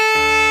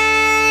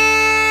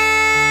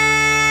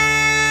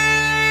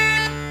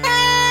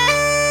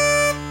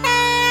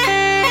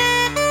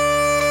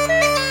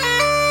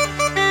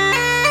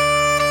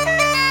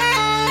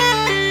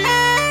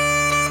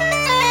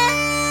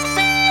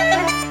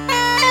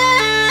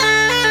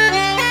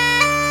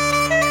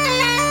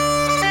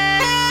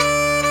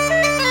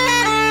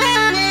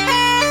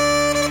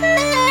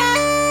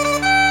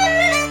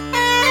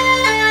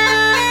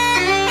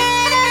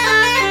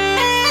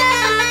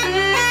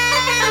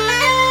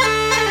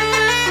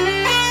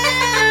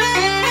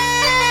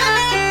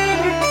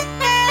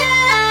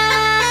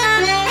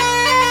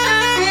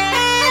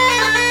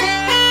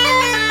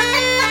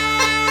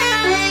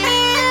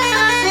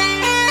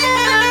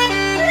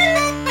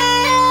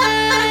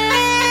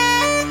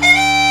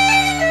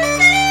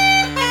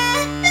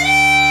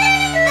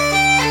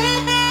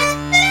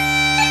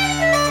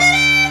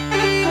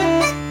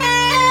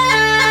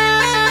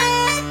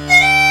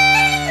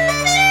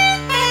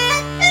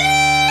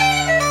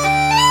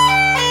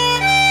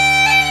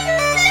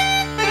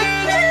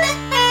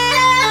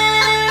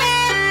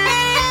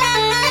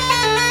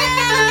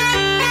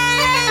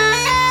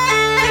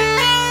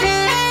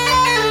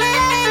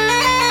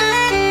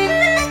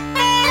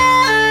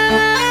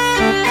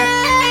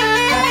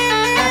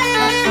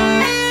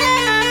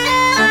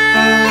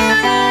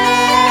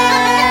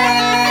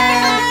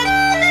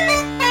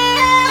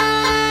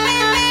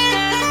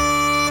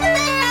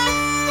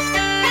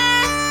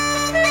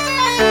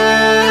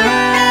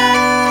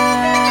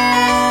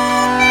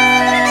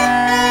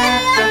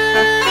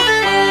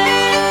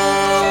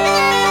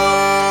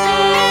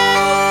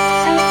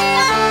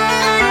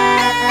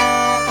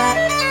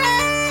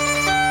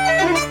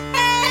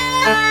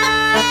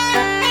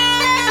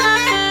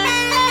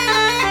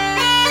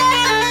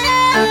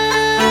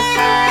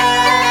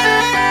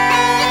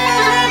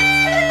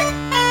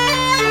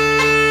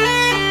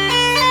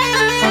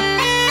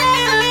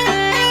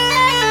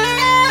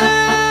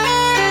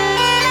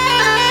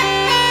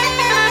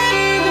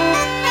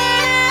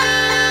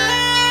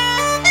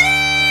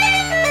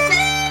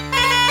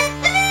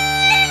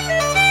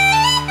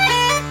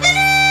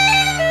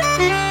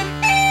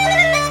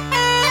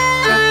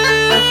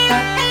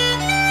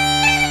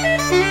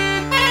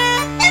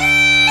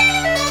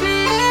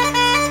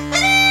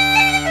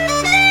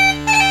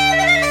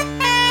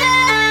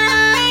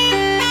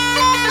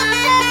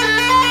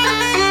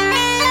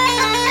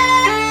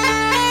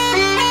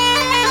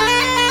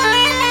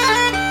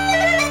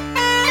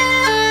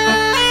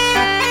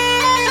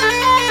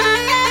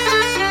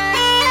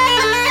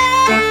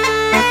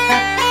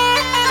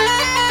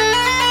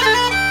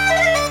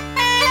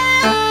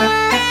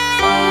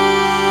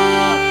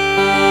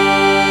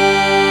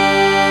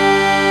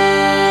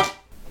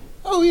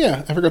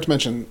 I forgot to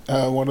mention,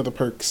 one of the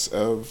perks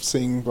of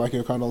seeing Blackie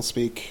O'Connell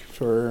speak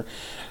for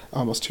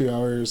almost 2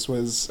 hours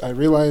was I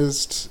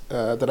realized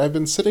that I've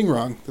been sitting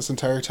wrong this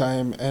entire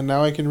time, and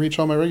now I can reach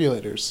all my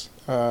regulators.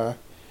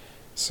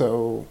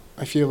 So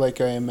I feel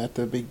like I am at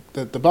the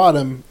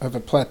bottom of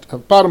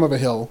a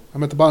hill.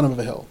 I'm at the bottom of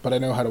a hill, but I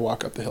know how to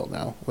walk up the hill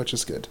now, which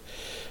is good.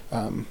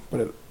 But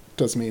it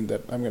does mean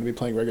that I'm going to be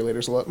playing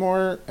regulators a lot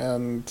more,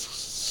 and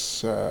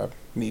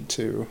need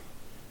to...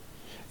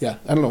 Yeah,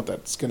 I don't know what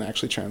that's going to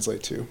actually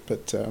translate to,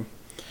 but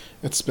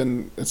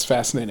it's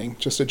fascinating.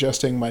 Just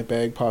adjusting my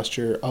bag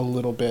posture a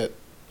little bit,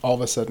 all of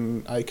a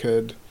sudden I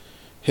could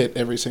hit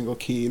every single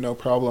key, no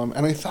problem.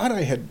 And I thought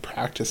I had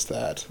practiced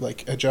that,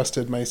 like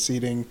adjusted my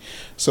seating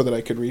so that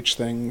I could reach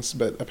things,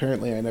 but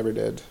apparently I never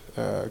did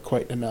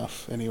quite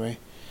enough anyway.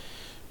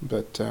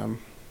 But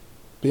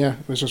But yeah,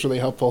 it was just really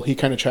helpful. He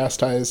kind of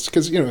chastised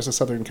because it's a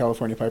Southern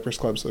California Pipers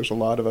Club, so there's a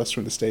lot of us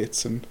from the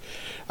states, and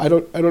I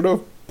don't know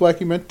if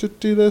Blackie meant to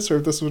do this or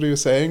if this is what he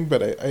was saying,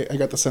 but I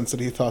got the sense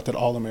that he thought that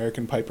all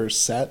American pipers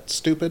sat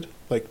stupid,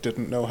 like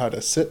didn't know how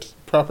to sit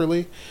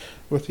properly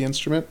with the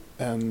instrument,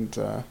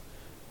 and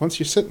once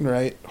you're sitting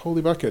right,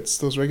 holy buckets,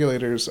 those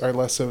regulators are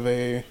less of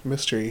a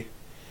mystery.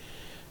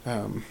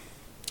 Um,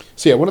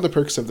 so yeah, one of the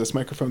perks of this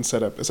microphone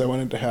setup is I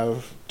wanted to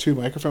have two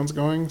microphones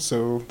going.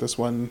 So this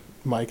one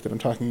mic that I'm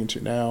talking into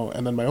now,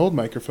 and then my old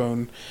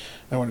microphone,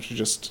 I wanted to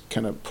just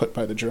kind of put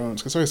by the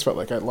drones because I always felt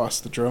like I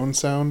lost the drone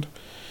sound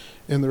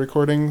in the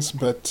recordings.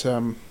 But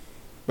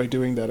by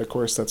doing that, of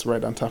course, that's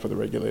right on top of the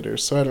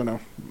regulators. So I don't know.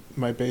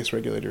 My bass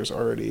regulator is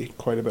already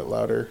quite a bit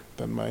louder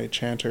than my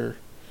chanter,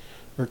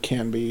 or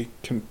can be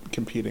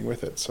competing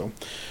with it. So,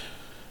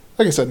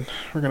 like I said,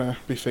 we're gonna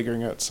be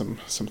figuring out some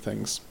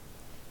things.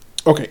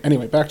 Okay,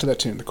 anyway, back to that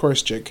tune, the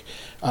chorus jig.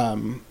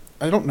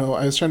 I don't know,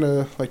 I was trying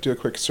to do a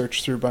quick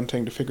search through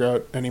Bunting to figure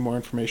out any more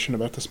information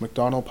about this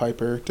McDonald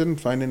Piper. Didn't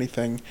find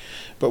anything.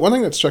 But one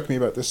thing that struck me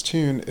about this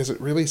tune is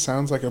it really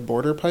sounds like a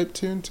border pipe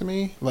tune to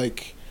me.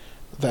 Like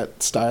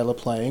that style of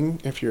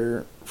playing, if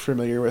you're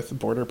familiar with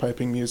border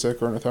piping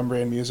music or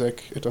Northumbrian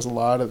music, it does a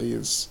lot of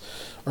these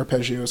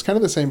arpeggios. Kind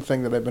of the same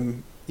thing that I've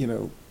been,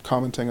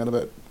 commenting on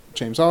about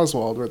James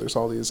Oswald, where there's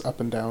all these up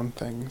and down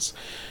things.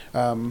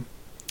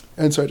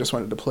 And so I just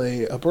wanted to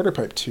play a border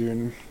pipe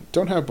tune.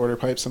 Don't have border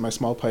pipes in my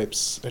small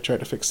pipes I tried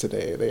to fix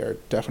today. They are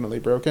definitely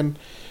broken.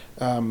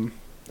 And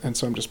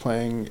so I'm just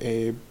playing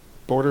a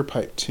border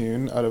pipe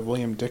tune out of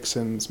William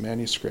Dixon's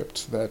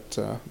manuscript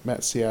that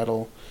Matt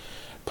Seattle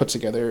put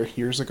together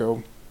years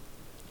ago.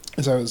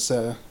 As I was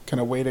kind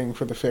of waiting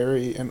for the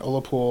ferry in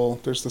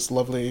Ullapool, there's this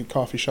lovely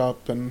coffee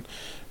shop and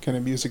kind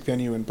of music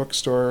venue and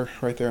bookstore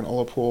right there in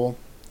Ullapool.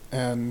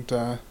 And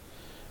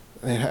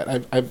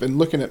I've been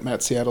looking at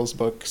Matt Seattle's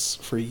books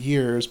for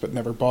years, but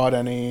never bought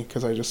any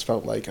because I just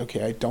felt like,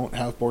 okay, I don't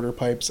have border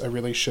pipes. I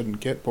really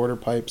shouldn't get border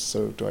pipes,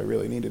 so do I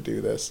really need to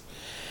do this?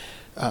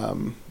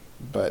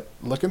 But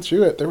looking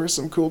through it, there were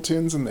some cool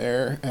tunes in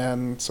there,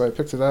 and so I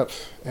picked it up,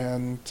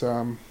 and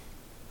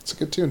it's a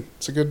good tune.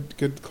 It's a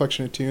good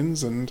collection of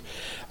tunes, and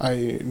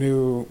I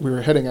knew we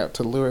were heading out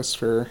to Lewis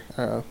for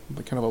kind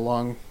of a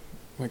long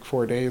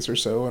 4 days or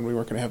so, and we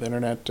weren't going to have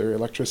internet or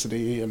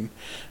electricity, and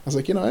I was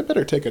like, I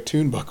better take a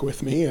tune book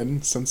with me,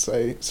 and since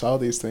I saw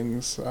these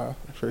things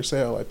for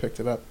sale, I picked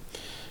it up,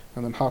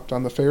 and then hopped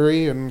on the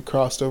ferry and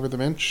crossed over the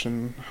Minch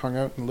and hung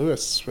out in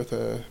Lewis with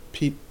a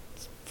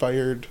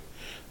peat-heated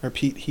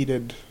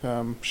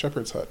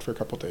shepherd's hut for a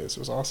couple days. It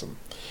was awesome.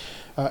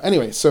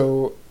 Anyway,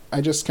 so I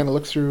just kind of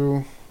looked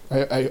through,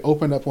 I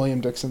opened up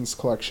William Dixon's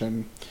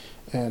collection,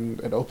 and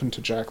it opened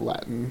to Jack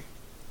Lattin.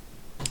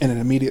 And it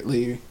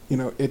immediately,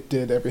 it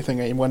did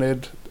everything I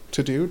wanted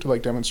to do to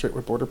demonstrate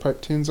what border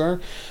pipe tunes are.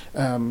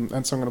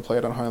 And so I'm going to play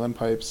it on Highland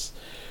pipes.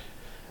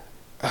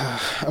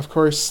 Of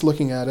course,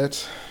 looking at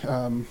it,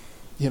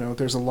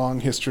 there's a long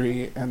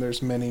history and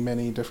there's many,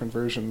 many different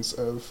versions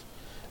of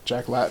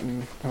Jack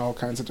Lattin in all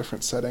kinds of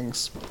different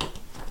settings.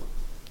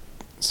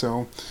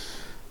 So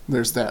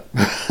there's that.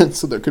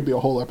 So there could be a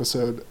whole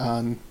episode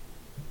on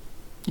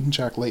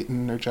Jack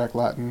Layton or Jack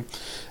Lattin.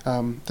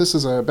 This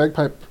is a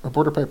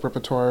border pipe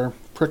repertoire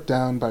pricked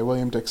down by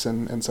William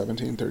Dixon in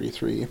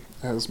 1733,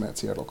 as Matt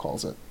Seattle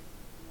calls it.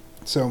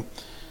 So,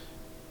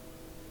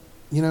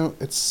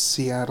 it's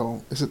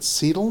Seattle. Is it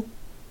Seattle?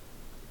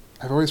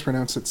 I've always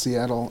pronounced it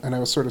Seattle, and I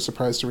was sort of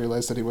surprised to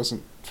realize that he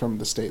wasn't from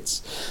the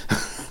States.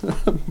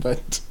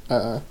 But,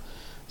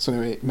 so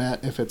anyway,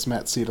 Matt, if it's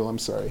Matt Seattle, I'm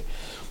sorry.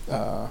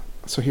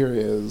 So here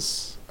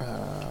is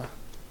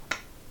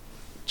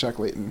Jack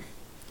Layton.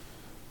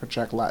 Or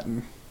Jack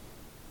Lattin.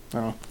 I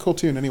don't know. Cool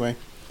tune anyway.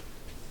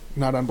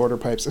 Not on border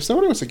pipes. If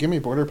somebody wants to give me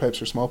border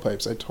pipes or small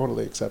pipes, I'd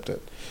totally accept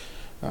it.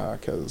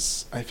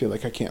 Because I feel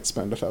like I can't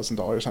spend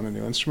 $1,000 on a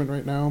new instrument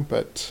right now,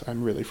 but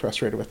I'm really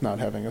frustrated with not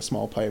having a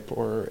small pipe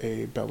or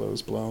a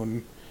bellows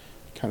blown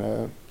kind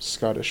of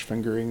Scottish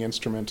fingering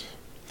instrument.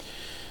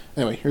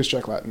 Anyway, here's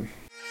Jack Lattin.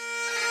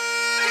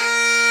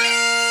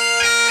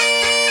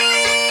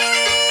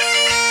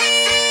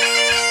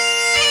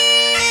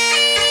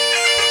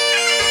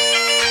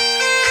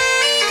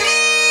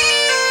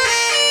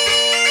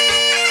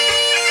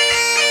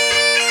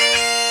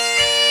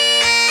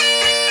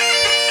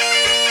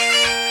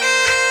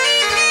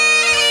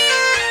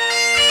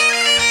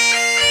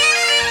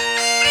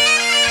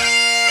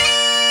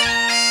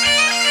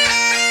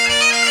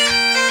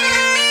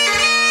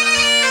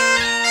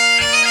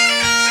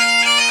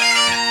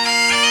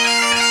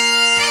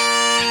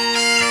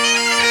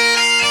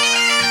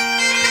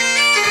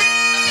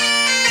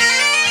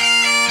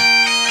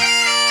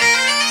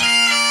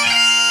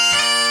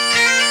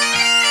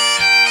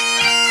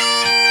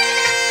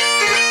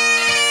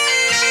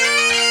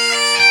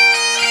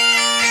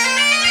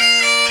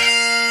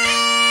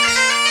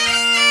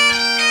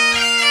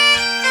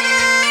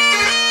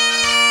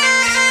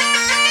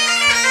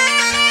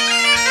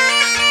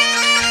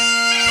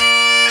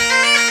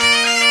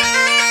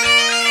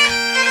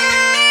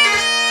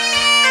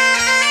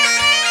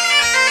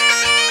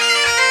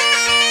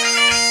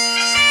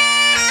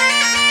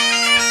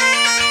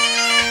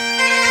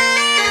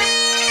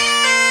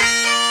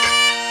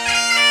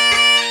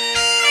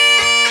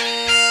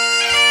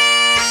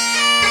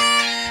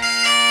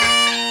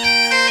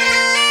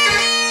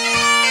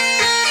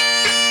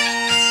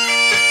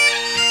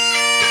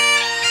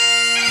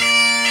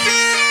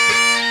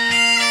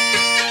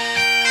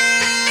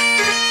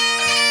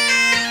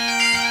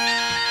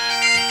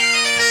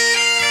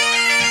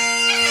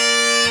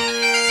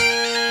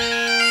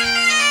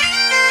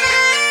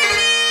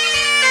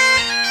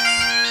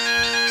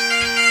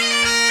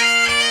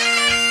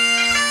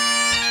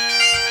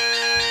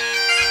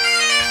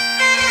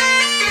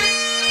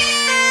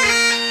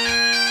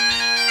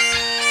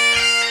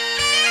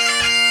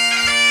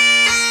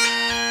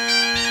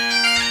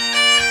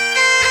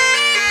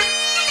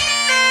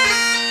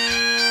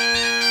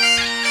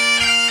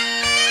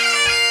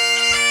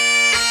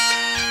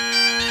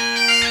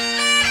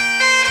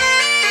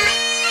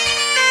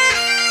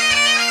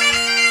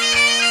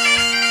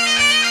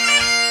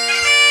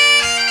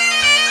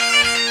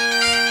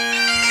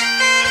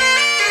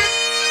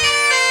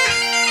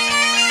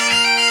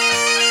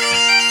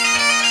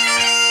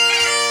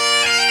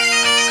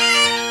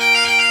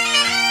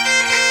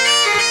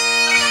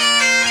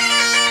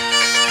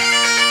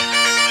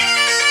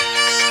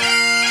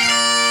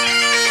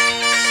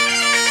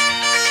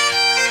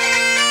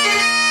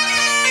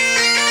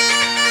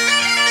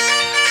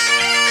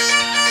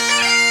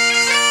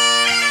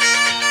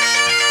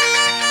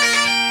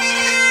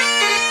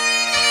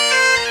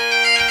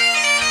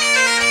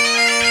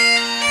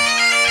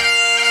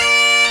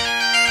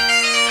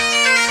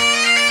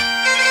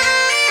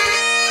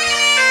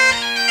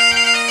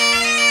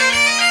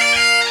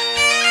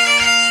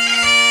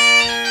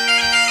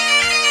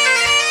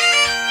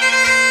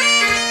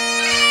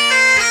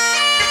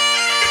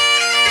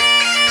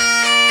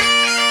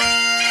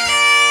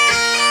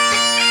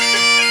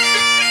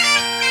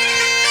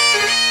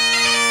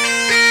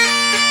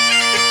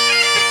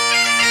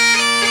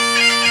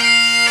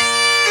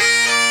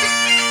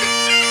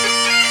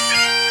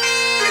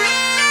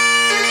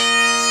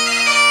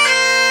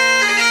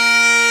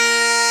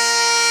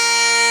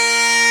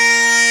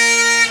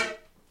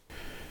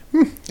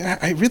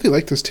 I really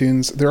like those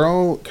tunes. They're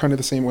all kind of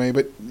the same way,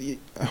 but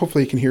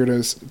hopefully you can hear it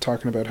as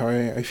talking about how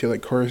I feel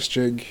like Chorus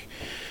Jig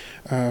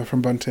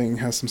from Bunting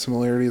has some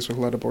similarities with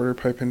a lot of Border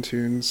Pipe in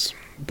tunes.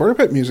 Border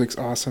Pipe music's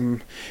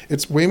awesome.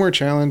 It's way more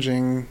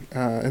challenging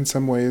in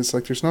some ways.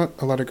 Like, there's not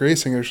a lot of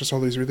gracing. There's just all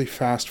these really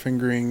fast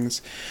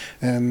fingerings,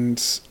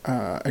 and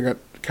I got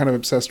kind of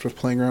obsessed with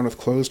playing around with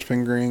closed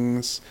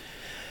fingerings.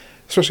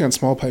 Especially on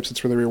small pipes,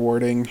 it's really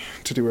rewarding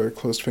to do a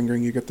closed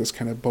fingering. You get this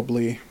kind of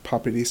bubbly,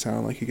 poppity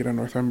sound like you get on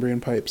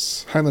Northumbrian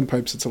pipes. Highland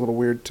pipes, it's a little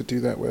weird to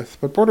do that with.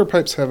 But border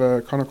pipes have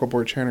a conical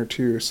bore chanter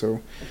too,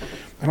 so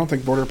I don't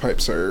think border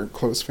pipes are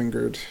closed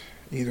fingered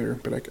either,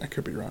 but I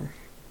could be wrong.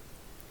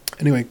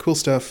 Anyway, cool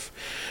stuff.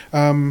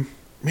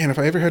 Man, if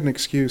I ever had an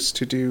excuse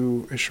to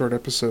do a short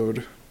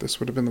episode,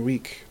 this would have been the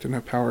week. Didn't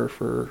have power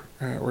for,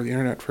 or the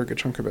internet for a good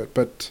chunk of it,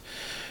 but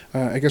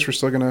I guess we're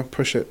still going to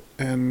push it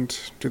and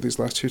do these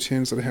last two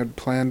tunes that I had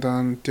planned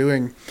on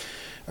doing.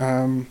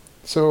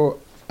 So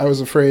I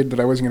was afraid that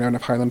I wasn't going to have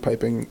enough Highland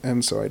piping,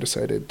 and so I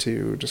decided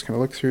to just kind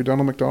of look through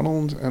Donald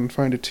McDonald and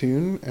find a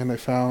tune, and I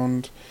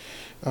found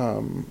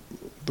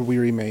The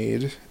Weary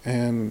Maid,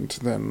 and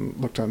then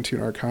looked on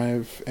Tune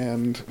Archive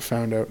and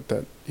found out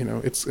that, you know,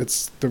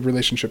 it's the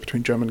relationship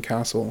between Drummond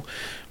Castle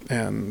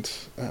and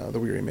The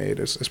Weary Maid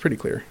is pretty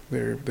clear.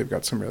 They've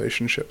got some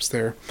relationships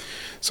there.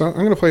 So I'm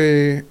going to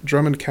play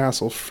Drummond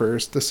Castle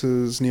first. This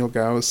is Neil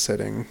Gow's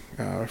setting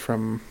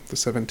from the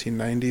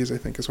 1790s, I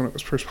think is when it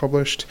was first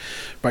published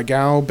by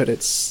Gow, but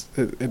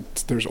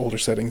there's older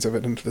settings of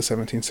it into the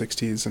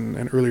 1760s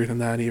and earlier than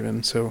that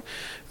even. So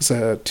it's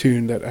a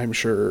tune that I'm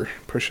sure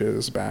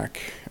pushes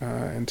back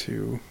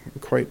into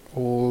quite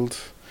old,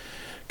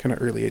 kind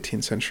of early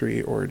 18th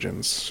century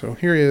origins. So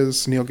here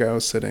is Neil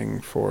Gow's setting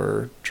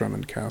for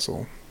Drummond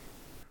Castle.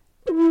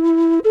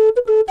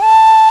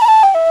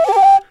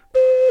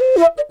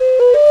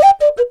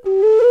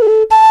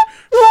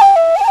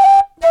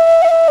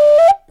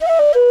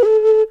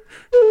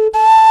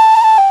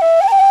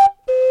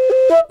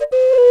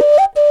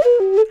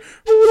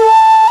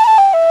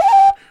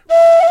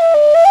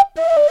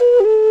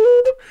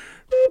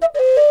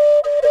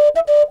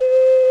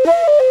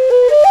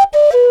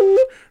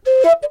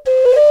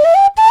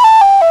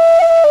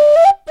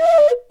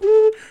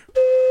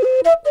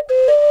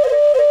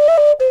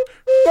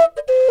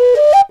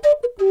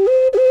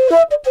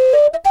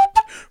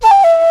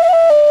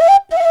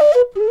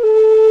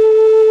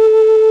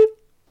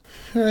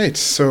 Alright,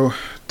 so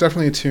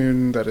definitely a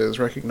tune that is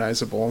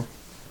recognizable.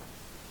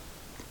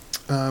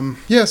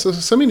 So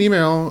send me an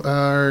email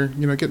or,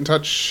 get in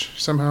touch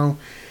somehow.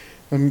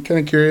 I'm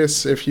kind of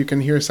curious if you can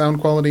hear sound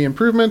quality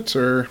improvement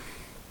or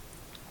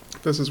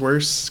if this is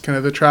worse. Kind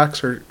of the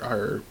tracks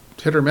are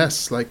hit or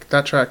miss. Like,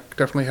 that track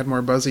definitely had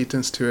more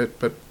buzziness to it,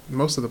 but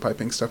most of the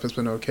piping stuff has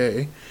been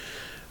okay.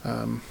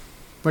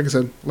 Like I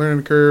said, learning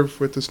a curve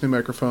with this new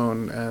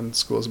microphone, and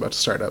school is about to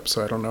start up,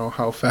 so I don't know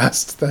how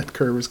fast that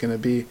curve is going to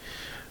be.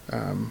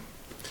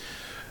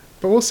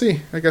 But we'll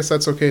see. I guess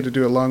that's okay to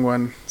do a long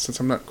one, since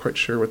I'm not quite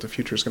sure what the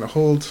future is going to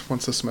hold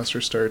once the semester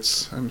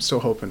starts. I'm still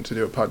hoping to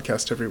do a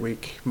podcast every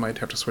week. Might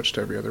have to switch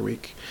to every other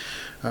week.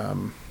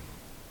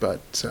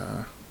 But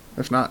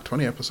if not,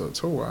 20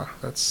 episodes. Oh, wow.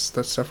 That's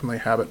definitely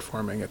habit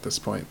forming at this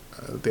point.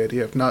 The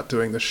idea of not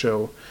doing the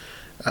show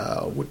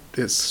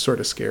is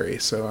sort of scary.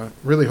 So I'm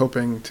really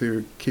hoping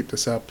to keep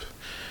this up.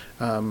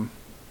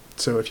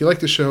 So if you like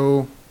the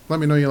show,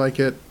 let me know you like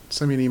it.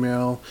 Send me an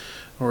email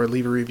or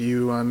leave a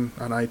review on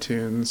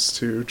iTunes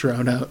to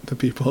drown out the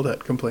people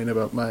that complain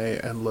about my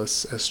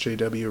endless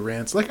SJW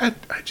rants. Like, I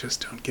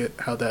just don't get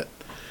how that...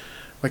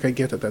 Like, I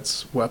get that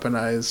that's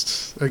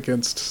weaponized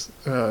against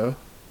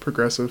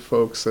progressive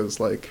folks as,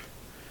 like,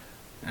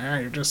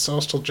 you're just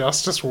social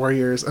justice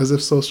warriors, as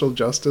if social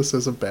justice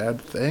is a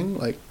bad thing.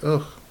 Like,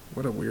 ugh,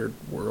 what a weird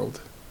world,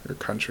 or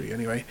country,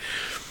 anyway.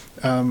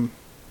 Yeah,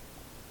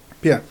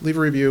 leave a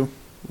review.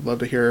 Love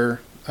to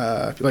hear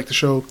if you like the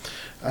show.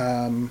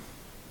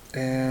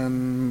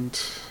 And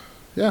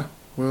yeah,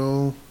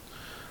 we'll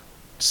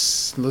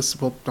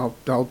listen.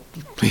 I'll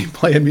be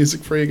playing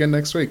music for you again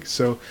next week.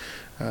 So,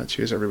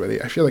 cheers,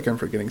 everybody. I feel like I'm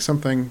forgetting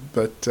something,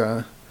 but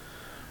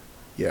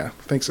yeah.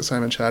 Thanks to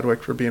Simon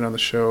Chadwick for being on the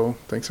show.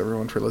 Thanks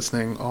everyone for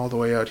listening all the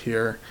way out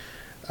here.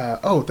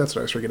 That's what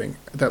I was forgetting.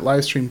 That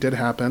live stream did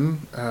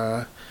happen.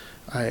 I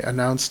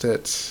announced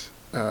it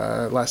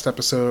last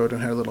episode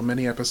and had a little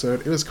mini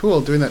episode. It was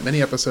cool doing that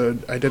mini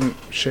episode. I didn't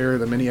share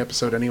the mini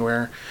episode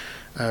anywhere.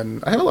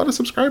 And I have a lot of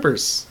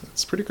subscribers.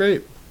 It's pretty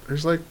great.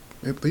 There's like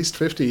at least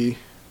 50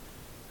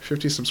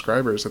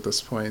 subscribers at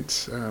this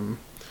point.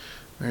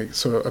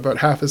 So about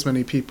half as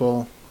many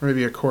people, or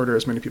maybe a quarter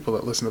as many people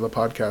that listen to the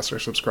podcast are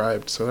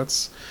subscribed. So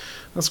that's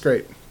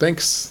great.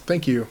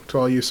 Thank you to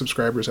all you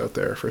subscribers out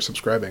there for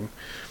subscribing.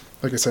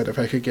 Like I said, if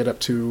I could get up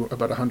to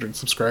about 100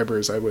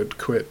 subscribers, I would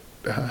quit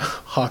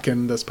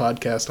hawking this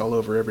podcast all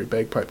over every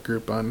bagpipe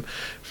group on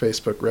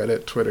Facebook,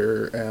 Reddit,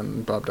 Twitter,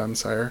 and Bob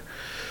Dunsire.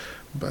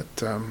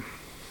 But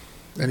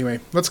anyway,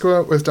 let's go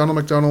out with Donald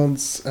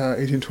McDonald's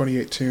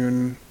 1828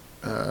 tune,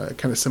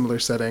 kind of similar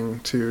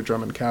setting to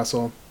Drummond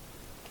Castle.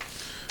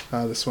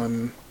 This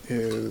one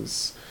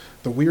is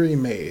The Weary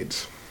Maid.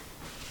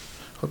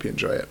 Hope you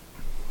enjoy it.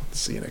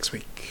 See you next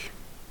week.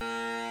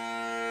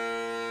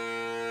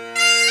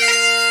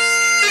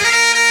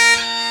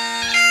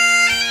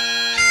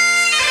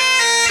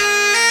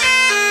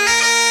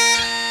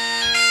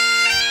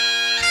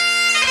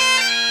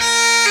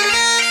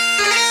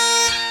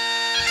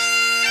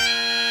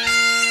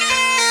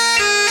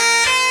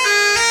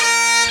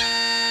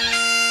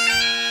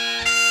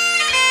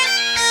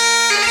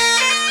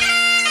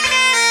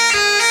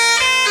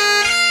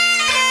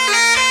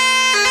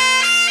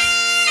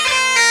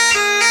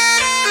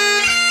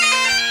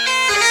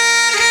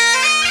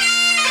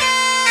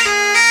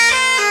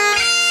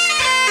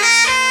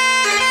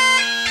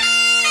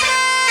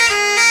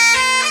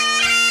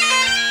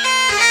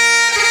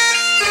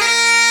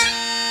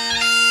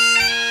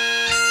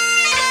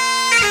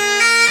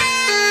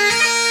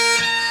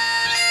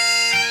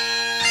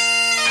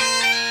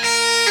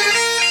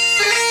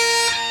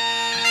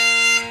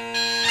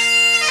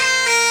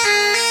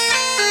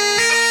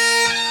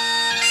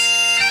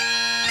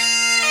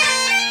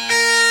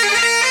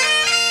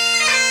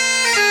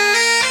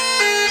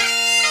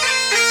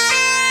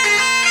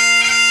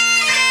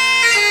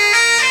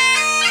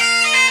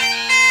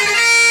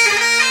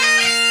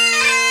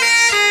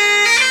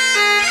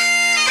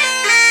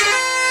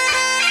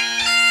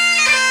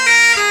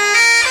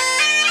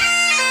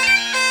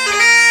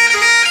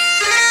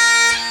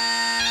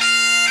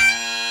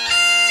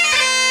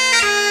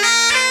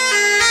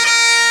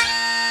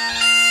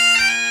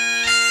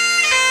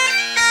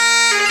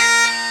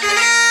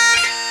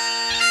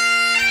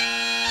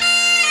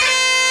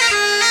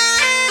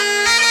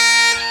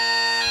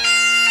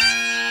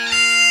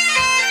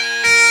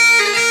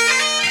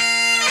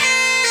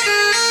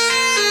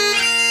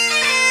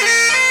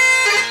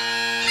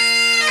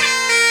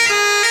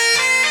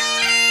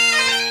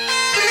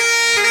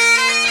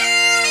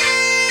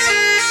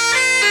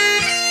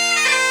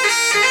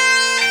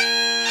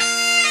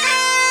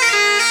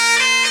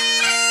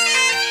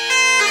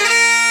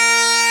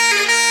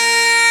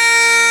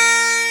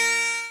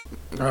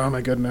 Oh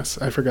my goodness,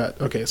 I forgot.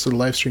 Okay, so the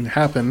live stream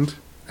happened,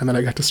 and then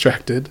I got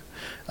distracted.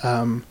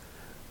 Yeah,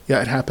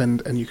 it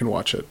happened, and you can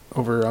watch it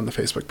over on the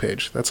Facebook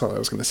page. That's all I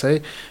was going to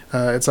say.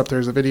 It's up there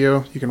as a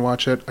video. You can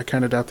watch it. I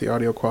kind of doubt the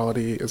audio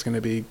quality is going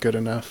to be good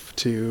enough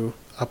to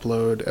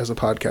upload as a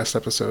podcast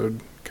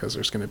episode, because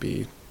there's going to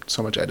be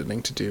so much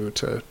editing to do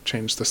to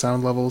change the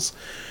sound levels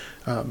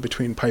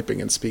between piping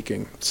and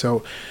speaking.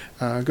 So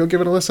go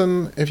give it a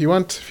listen if you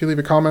want. If you leave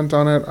a comment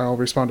on it, I'll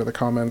respond to the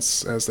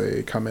comments as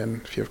they come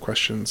in if you have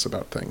questions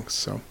about things.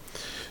 So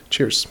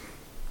cheers.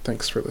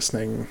 Thanks for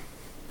listening.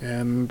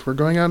 And we're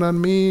going out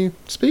on me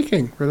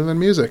speaking rather than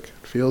music.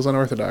 It feels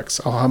unorthodox.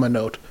 I'll hum a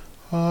note.